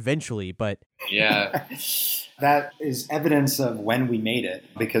it out eventually, but... Yeah. That is evidence of when we made it,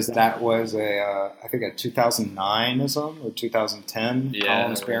 because that was I think a 2009-ism or 2010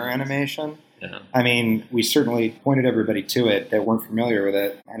 Collins Bear animation. Yeah. I mean, we certainly pointed everybody to it that weren't familiar with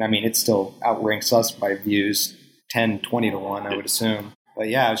it. And I mean, it still outranks us by views 10, 20 to 1, I would assume. But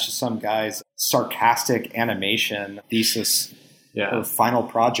yeah, it's just some guy's sarcastic animation thesis or final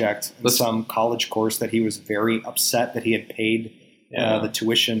project in some college course that he was very upset that he had paid the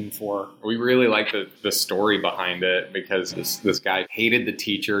tuition for. We really like the story behind it, because this guy hated the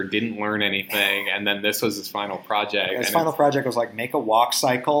teacher, didn't learn anything, and then this was his final project. His final project was like, make a walk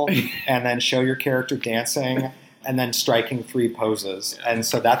cycle and then show your character dancing and then striking 3 poses. And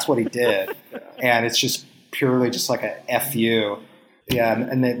so that's what he did. And it's just purely just like a FU. Yeah,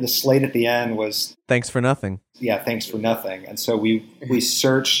 and the slate at the end was... Thanks for nothing. Yeah, thanks for nothing. And so we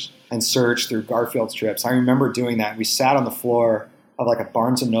searched and searched through Garfield strips. I remember doing that. We sat on the floor of like a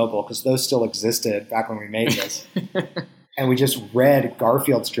Barnes & Noble, because those still existed back when we made this. And we just read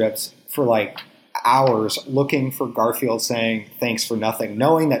Garfield strips for like hours, looking for Garfield saying thanks for nothing,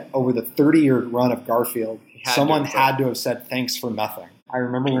 knowing that over the 30-year run of Garfield, someone had to have said thanks for nothing. I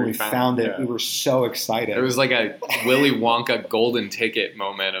remember when we found it, we were so excited. It was like a Willy Wonka golden ticket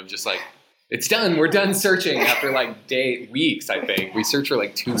moment of just like, it's done. We're done searching after like weeks, I think. We searched for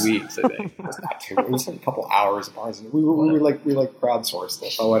like 2 weeks, I think. It was not 2. It was like a couple hours of ours. We crowdsourced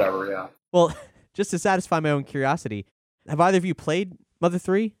it, or whatever, yeah. Well, just to satisfy my own curiosity, have either of you played Mother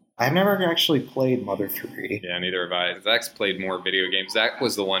 3? I've never actually played Mother 3. Yeah, neither have I. Zach's played more video games. Zach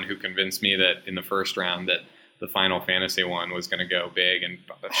was the one who convinced me that in the first round that the Final Fantasy one was going to go big. And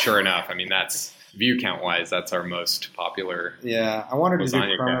sure enough, I mean, that's view count wise, that's our most popular. Yeah, I wanted to do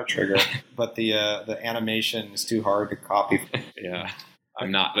Lasagna Chrono Cat. Trigger, but the animation is too hard to copy. Yeah,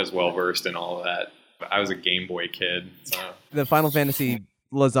 I'm not as well versed in all of that. I was a Game Boy kid. So. The Final Fantasy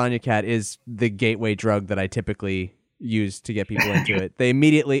Lasagna Cat is the gateway drug that I typically use to get people into it. They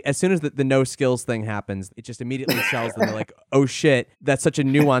immediately, as soon as the no skills thing happens, it just immediately sells them. They're like, oh shit, that's such a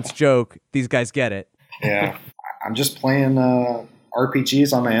nuanced joke. These guys get it. Yeah, I'm just playing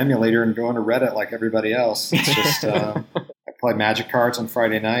RPGs on my emulator and going to Reddit like everybody else. It's just I play Magic cards on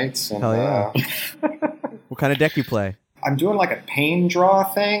Friday nights. And, Hell yeah. What kind of deck you play? I'm doing like a pain draw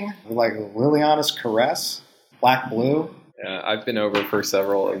thing, like Liliana's Caress, black-blue. Yeah, I've been over for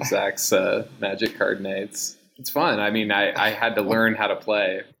several of Zach's Magic card nights. It's fun. I mean, I had to learn how to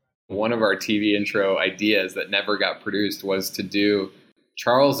play. One of our TV intro ideas that never got produced was to do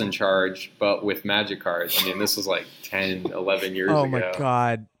Charles in Charge, but with Magic cards. I mean, this was like 10, 11 years ago. Oh my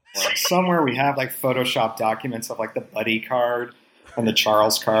God. Somewhere we have like Photoshop documents of like the Buddy card and the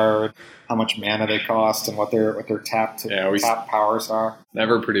Charles card, how much mana they cost and what their tap powers are.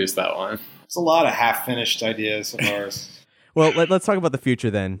 Never produced that one. There's a lot of half-finished ideas of ours. Well, let's talk about the future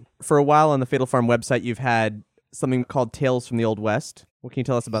then. For a while on the Fatal Farm website, you've had something called Tales from the Old West. What can you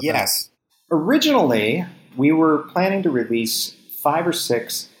tell us about that? Yes. Originally, we were planning to release 5 or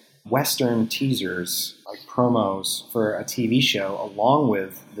 6 Western teasers, like promos for a TV show, along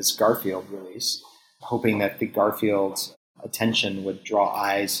with this Garfield release, hoping that the Garfield's attention would draw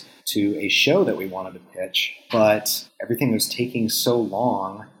eyes to a show that we wanted to pitch. But everything was taking so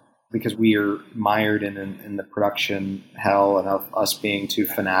long because we are mired in the production hell and of us being too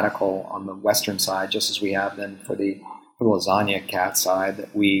fanatical on the Western side, just as we have been for the Lasagna Cat side,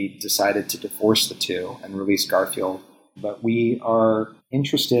 that we decided to divorce the two and release Garfield. But we are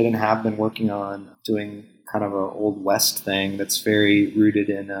interested and have been working on doing kind of an Old West thing that's very rooted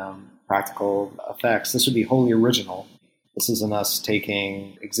in practical effects. This would be wholly original. This isn't us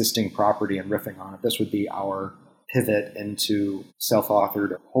taking existing property and riffing on it. This would be our pivot into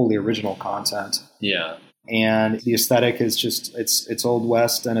self-authored, wholly original content. Yeah. And the aesthetic is just, it's Old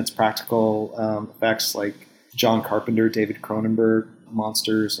West and it's practical effects like John Carpenter, David Cronenberg,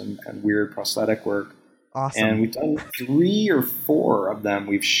 monsters and weird prosthetic work. Awesome. And we've done 3 or 4 of them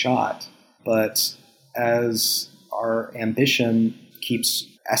we've shot. But as our ambition keeps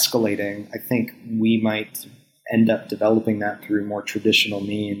escalating, I think we might end up developing that through more traditional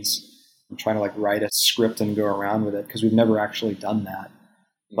means. I'm trying to like write a script and go around with it because we've never actually done that.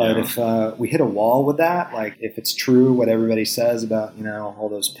 But if we hit a wall with that, like if it's true what everybody says about, all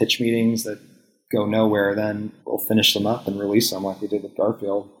those pitch meetings that go nowhere, then we'll finish them up and release them like we did with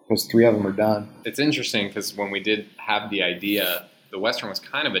Garfield, because 3 of them are done. It's interesting because when we did have the idea, the Western was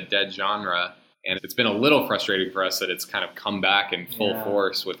kind of a dead genre. And it's been a little frustrating for us that it's kind of come back in full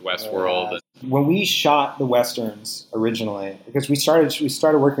force with Westworld. When we shot the Westerns originally, because we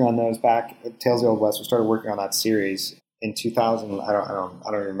started working on those back at Tales of the Old West, we started working on that series in 2000. I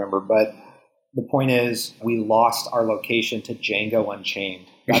don't remember, but the point is we lost our location to Django Unchained.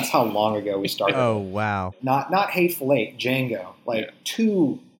 That's how long ago we started. Oh wow! Not Hateful Eight, Django. Like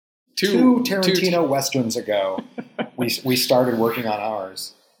two Tarantino Westerns ago, we started working on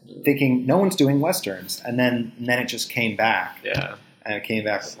ours, thinking no one's doing Westerns. And then it just came back. Yeah. And it came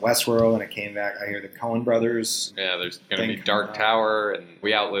back with Westworld, and it came back, I hear the Coen brothers. Yeah, there's going to be Dark Tower, and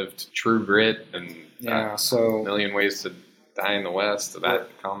we outlived True Grit, and so Million Ways to Die in the West, that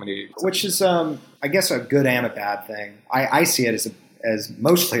comedy. Which is, I guess, a good and a bad thing. I see it as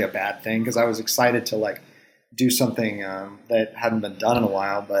mostly a bad thing, because I was excited to like do something that hadn't been done in a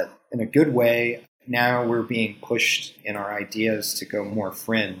while, but in a good way. Now we're being pushed in our ideas to go more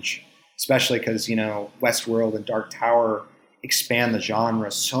fringe, especially because, Westworld and Dark Tower expand the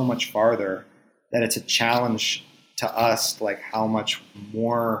genre so much farther that it's a challenge to us, like how much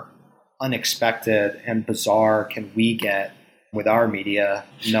more unexpected and bizarre can we get with our media,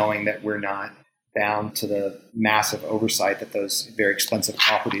 knowing that we're not bound to the massive oversight that those very expensive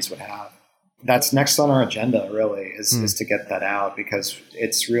properties would have. That's next on our agenda, really, is to get that out, because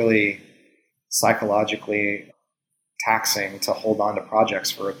it's really psychologically taxing to hold on to projects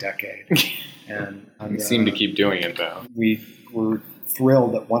for a decade. And we seem to keep doing it, though. We were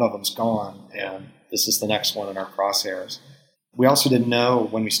thrilled that one of them's gone, and this is the next one in our crosshairs. We also didn't know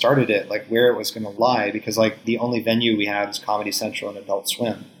when we started it, like where it was going to lie, because like the only venue we had was Comedy Central and Adult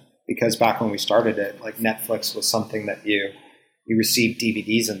Swim. Because back when we started it, like Netflix was something that you received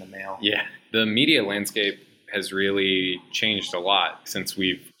DVDs in the mail. Yeah, the media landscape has really changed a lot since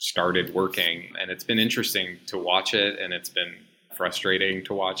we've started working, and it's been interesting to watch it, and it's been frustrating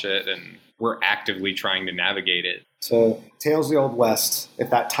to watch it, and we're actively trying to navigate it. So Tales of the Old West, if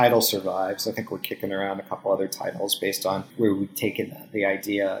that title survives, I think we're kicking around a couple other titles based on where we've taken the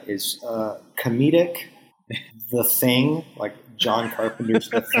idea, is comedic The Thing, like John Carpenter's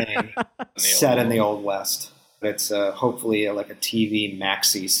The Thing, set in the Old West. It's hopefully like a TV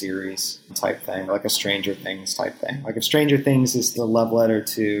maxi series type thing, like a Stranger Things type thing. Like if Stranger Things is the love letter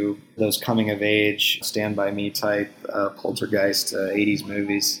to those coming of age, Stand By Me type, Poltergeist 80s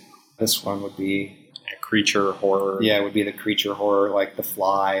movies, this one would be creature horror. Yeah, it would be the creature horror, like The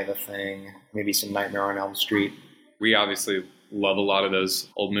Fly, The Thing, maybe some Nightmare on Elm Street. We obviously love a lot of those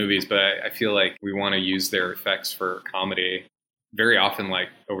old movies, but I feel like we want to use their effects for comedy. Very often, like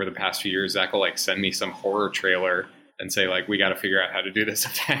over the past few years, Zach will like send me some horror trailer and say like, we got to figure out how to do this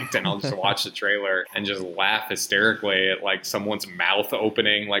effect. And I'll just watch the trailer and just laugh hysterically at like someone's mouth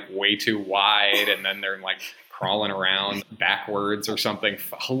opening like way too wide. And then they're like crawling around backwards or something.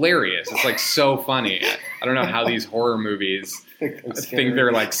 Hilarious. It's like so funny. I don't know how these horror movies think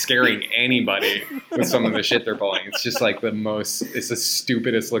they're like scaring anybody with some of the shit they're pulling. It's just like it's the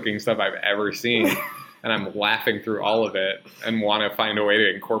stupidest looking stuff I've ever seen. And I'm laughing through all of it and want to find a way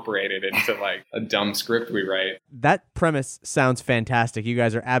to incorporate it into like a dumb script we write. That premise sounds fantastic. You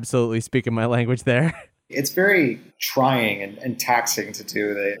guys are absolutely speaking my language there. It's very trying and taxing to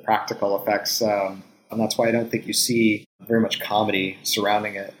do the practical effects. And that's why I don't think you see very much comedy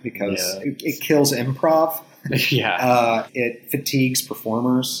surrounding it, because it kills improv. Yeah. It fatigues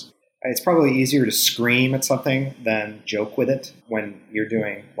performers. It's probably easier to scream at something than joke with it when you're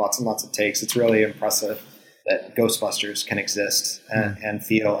doing lots and lots of takes. It's really impressive that Ghostbusters can exist and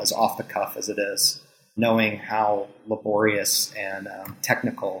feel as off the cuff as it is, knowing how laborious and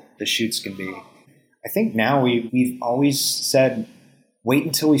technical the shoots can be. I think now we've always said, wait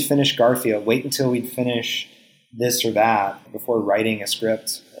until we finish Garfield, wait until we finish this or that before writing a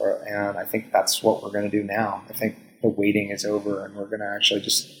script. And I think that's what we're going to do now. I think the waiting is over, and we're going to actually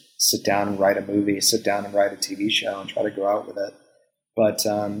just sit down and write a movie, sit down and write a TV show and try to go out with it. But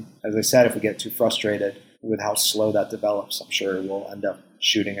as I said, if we get too frustrated with how slow that develops, I'm sure we'll end up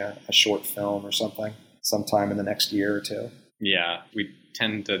shooting a short film or something sometime in the next year or two. Yeah, we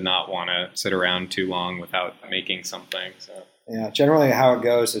tend to not want to sit around too long without making something. So. Yeah, generally how it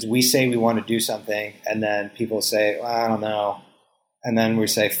goes is we say we want to do something, and then people say, well, I don't know. And then we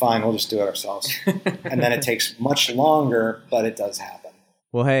say, fine, we'll just do it ourselves. And then it takes much longer, but it does happen.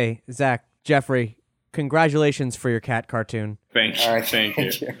 Well, hey, Zach, Jeffrey, congratulations for your cat cartoon. Thank you. All right, Thank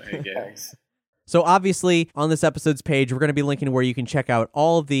you. Thanks. So obviously, on this episode's page, we're going to be linking where you can check out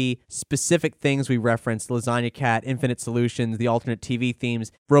all of the specific things we referenced: Lasagna Cat, Infinite Solutions, the alternate TV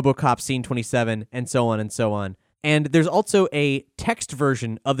themes, RoboCop Scene 27, and so on and so on. And there's also a text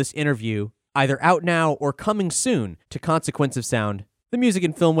version of this interview, either out now or coming soon, to Consequence of Sound, the music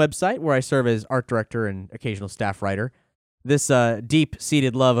and film website where I serve as art director and occasional staff writer. This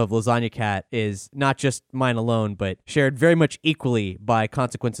deep-seated love of Lasagna Cat is not just mine alone, but shared very much equally by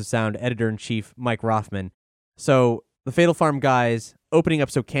Consequence of Sound editor-in-chief Mike Rothman. So, the Fatal Farm guys opening up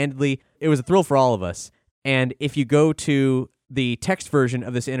so candidly, it was a thrill for all of us. And if you go to the text version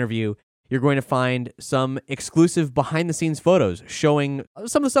of this interview, you're going to find some exclusive behind-the-scenes photos showing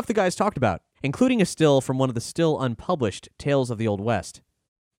some of the stuff the guys talked about, including a still from one of the still unpublished Tales of the Old West.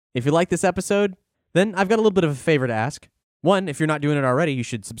 If you like this episode, then I've got a little bit of a favor to ask. One, if you're not doing it already, you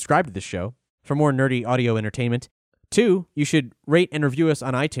should subscribe to this show for more nerdy audio entertainment. Two, you should rate and review us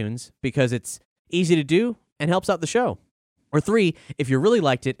on iTunes because it's easy to do and helps out the show. Or three, if you really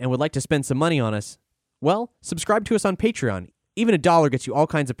liked it and would like to spend some money on us, well, subscribe to us on Patreon. Even $1 gets you all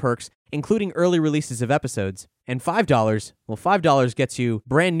kinds of perks, including early releases of episodes. And $5 gets you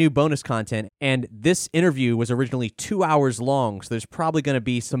brand new bonus content. And this interview was originally 2 hours long, so there's probably going to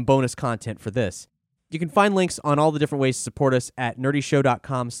be some bonus content for this. You can find links on all the different ways to support us at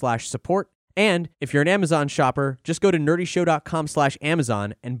nerdyshow.com/support. And if you're an Amazon shopper, just go to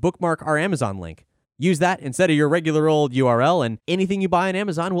nerdyshow.com/Amazon and bookmark our Amazon link. Use that instead of your regular old URL, and anything you buy on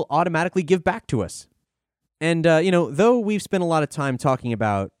Amazon will automatically give back to us. And, though we've spent a lot of time talking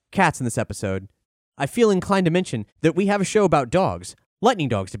about cats in this episode, I feel inclined to mention that we have a show about dogs. Lightning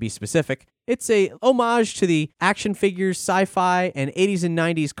dogs, to be specific. It's a homage to the action figures, sci-fi, and 80s and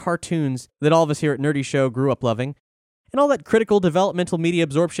 90s cartoons that all of us here at Nerdy Show grew up loving. And all that critical developmental media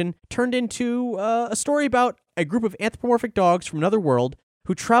absorption turned into a story about a group of anthropomorphic dogs from another world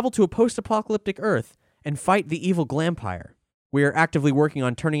who travel to a post-apocalyptic Earth and fight the evil Glampire. We are actively working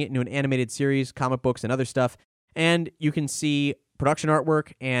on turning it into an animated series, comic books, and other stuff, and you can see production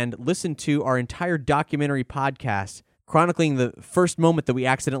artwork and listen to our entire documentary podcast chronicling the first moment that we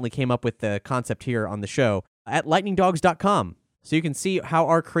accidentally came up with the concept here on the show at lightningdogs.com. So you can see how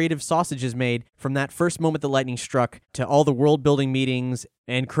our creative sausage is made from that first moment the lightning struck to all the world-building meetings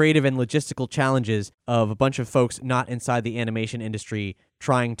and creative and logistical challenges of a bunch of folks not inside the animation industry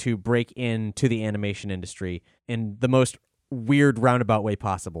trying to break into the animation industry in the most weird roundabout way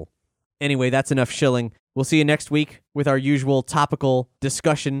possible. Anyway, that's enough shilling. We'll see you next week with our usual topical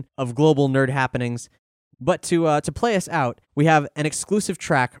discussion of global nerd happenings. But to play us out, we have an exclusive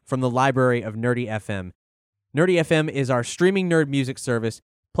track from the library of Nerdy FM. Nerdy FM is our streaming nerd music service,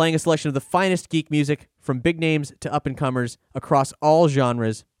 playing a selection of the finest geek music from big names to up-and-comers across all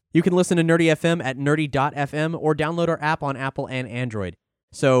genres. You can listen to Nerdy FM at nerdy.fm or download our app on Apple and Android.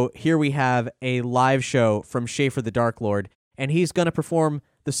 So here we have a live show from Schaefer the Dark Lord, and he's going to perform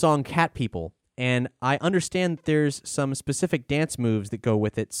the song Cat People. And I understand there's some specific dance moves that go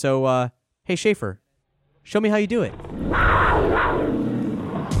with it. So, hey, Schaefer, show me how you do it.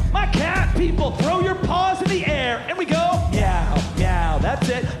 My cat people, throw your paws in the air, and we go, meow, meow, that's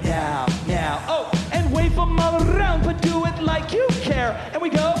it, meow, meow. Oh, and wave them all around, but do it like you care, and we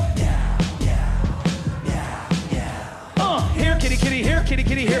go, meow, meow, meow, meow. Here, kitty, kitty, here, kitty,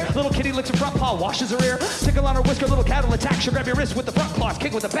 kitty, here. Little kitty licks her front paw, washes her ear. Tickle on her whisker, little cat will attack. She'll grab your wrist with the front claws,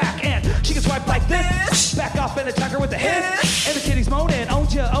 kick with the back, and she can swipe like this. Back off and attack her with the hiss. And the kitty's moaning, oh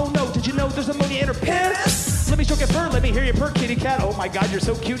ya, oh no, did you know there's ammonia in her piss? Let me stroke your fur, let me hear you purr, kitty cat. Oh my god, you're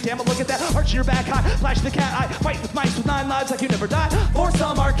so cute, damn it, look at that. Arching your back high, flash the cat eye. Fight with mice with 9 lives like you never die. For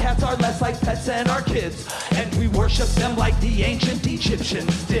some, our cats are less like pets than our kids. And we worship them like the ancient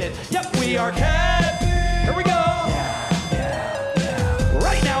Egyptians did. Yep, we are cat. Here we go.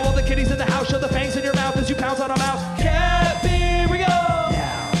 Right now, all the kitties in the house show the fangs in your mouth as you pounce on a mouse. Cat, here we go.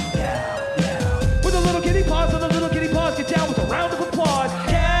 With a little kitty paws and the little kitty paws, get down with a round of applause.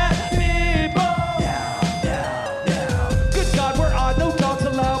 Cat people. Good God, we're odd, no dogs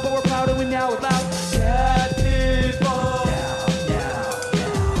allowed, but we're proud and we meow it loud. Cat people.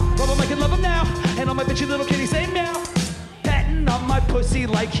 Love them, I can love them now, and all my bitchy little kitties say meow. Patting on my pussy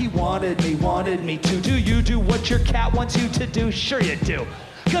like he wanted me to. Do you do what your cat wants you to do? Sure you do.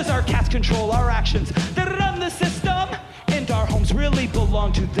 Cause our cats control our actions. They run the system. And our homes really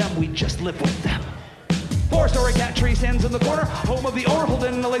belong to them. We just live with them. 4-story cat tree stands in the corner. Home of the owner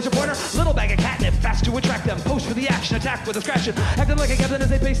holding a laser pointer. Little bag of catnip fast to attract them. Post for the action, attack with a scratching. Acting like a captain as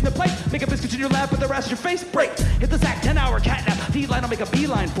they pace in the plate. Make a biscuit in your lap with the rest of your face. Break. Hit the sack, 10-hour catnap. Feline, I'll make a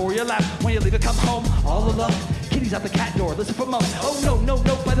beeline for your lap. When you leave it, come home all alone. Kitty's out the cat door, listen for moan. Oh no, no,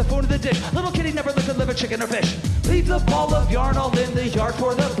 no, by the phone of the dish. Little kitty never let the liver, chicken or fish. Leaves a ball of yarn all in the yard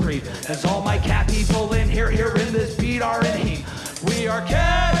for the breed. As all my cat people in here in this beat are in heat. We are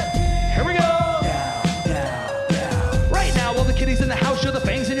cat. Here we go. Right now, all the kitties in the house show the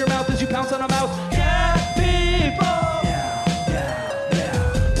fangs in your mouth as you pounce on a mouse. Cat people.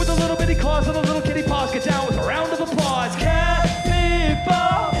 With the little bitty claws and the little kitty paws, get down with a round of applause. Cat people.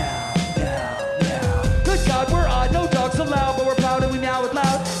 Good God, we're odd, no dogs allowed, but we're proud and we meow it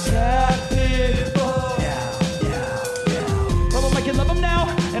loud. Cat people. Love them, I can love them now,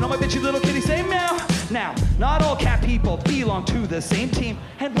 and all my bitchy little kitties say meow. Now, not all cat people belong to the same team.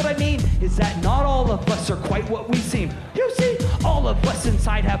 And what I mean is that not all of us are quite what we seem. You see, all of us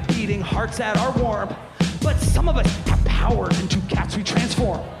inside have beating hearts that are warm. But some of us have powers into cats we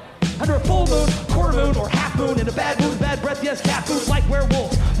transform. Under a full moon, quarter moon, or half moon, in a bad mood, bad breath, yes, cat food like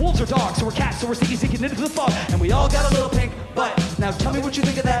werewolves. Wolves are dogs, so we're cats, so we're sneaking into the fog. And we all got a little pink butt. Now tell me what you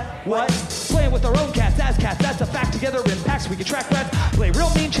think of that. What? Playing with our own cats as cats, that's a fact. Together in packs, we can track rats. Play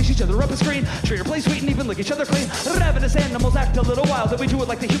real mean, chase each other up a screen. Treat or play sweet and even lick each other clean. Ravenous animals act a little wild, then we do it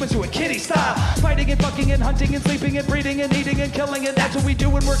like the humans do it kitty style. Fighting and fucking and hunting and sleeping and breeding and eating and killing, and that's what we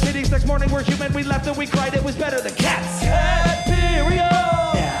do when we're kitties. Next morning we're human, we laughed and we cried, it was better than cats. Cat, here we go.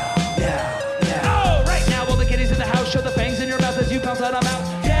 Oh, right now all the kitties in the house show the fangs in your mouth as you pounce on a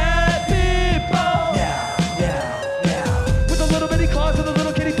mouse. Cat people. With the little bitty claws and the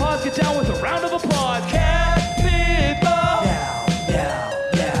little kitty paws, get down with a round of applause. Cat people.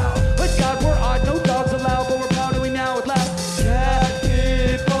 But God, we're odd, no dogs allowed, but we're proud and we meow it loud. Cat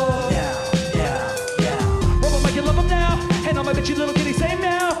people. Rub 'em, I can love 'em now, and all my bitchy little kitties say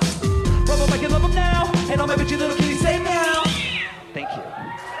meow. Rub 'em, I can love 'em now, and all my bitchy little kitties say meow. Thank you.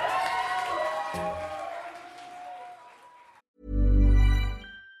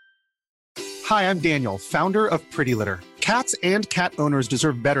 Hi, I'm Daniel, founder of Pretty Litter. Cats and cat owners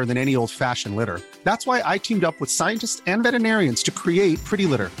deserve better than any old-fashioned litter. That's why I teamed up with scientists and veterinarians to create Pretty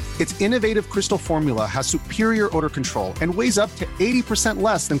Litter. Its innovative crystal formula has superior odor control and weighs up to 80%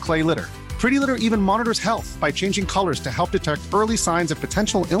 less than clay litter. Pretty Litter even monitors health by changing colors to help detect early signs of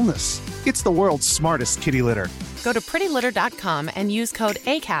potential illness. It's the world's smartest kitty litter. Go to prettylitter.com and use code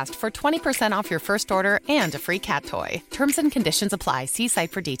ACAST for 20% off your first order and a free cat toy. Terms and conditions apply. See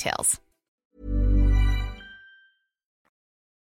site for details.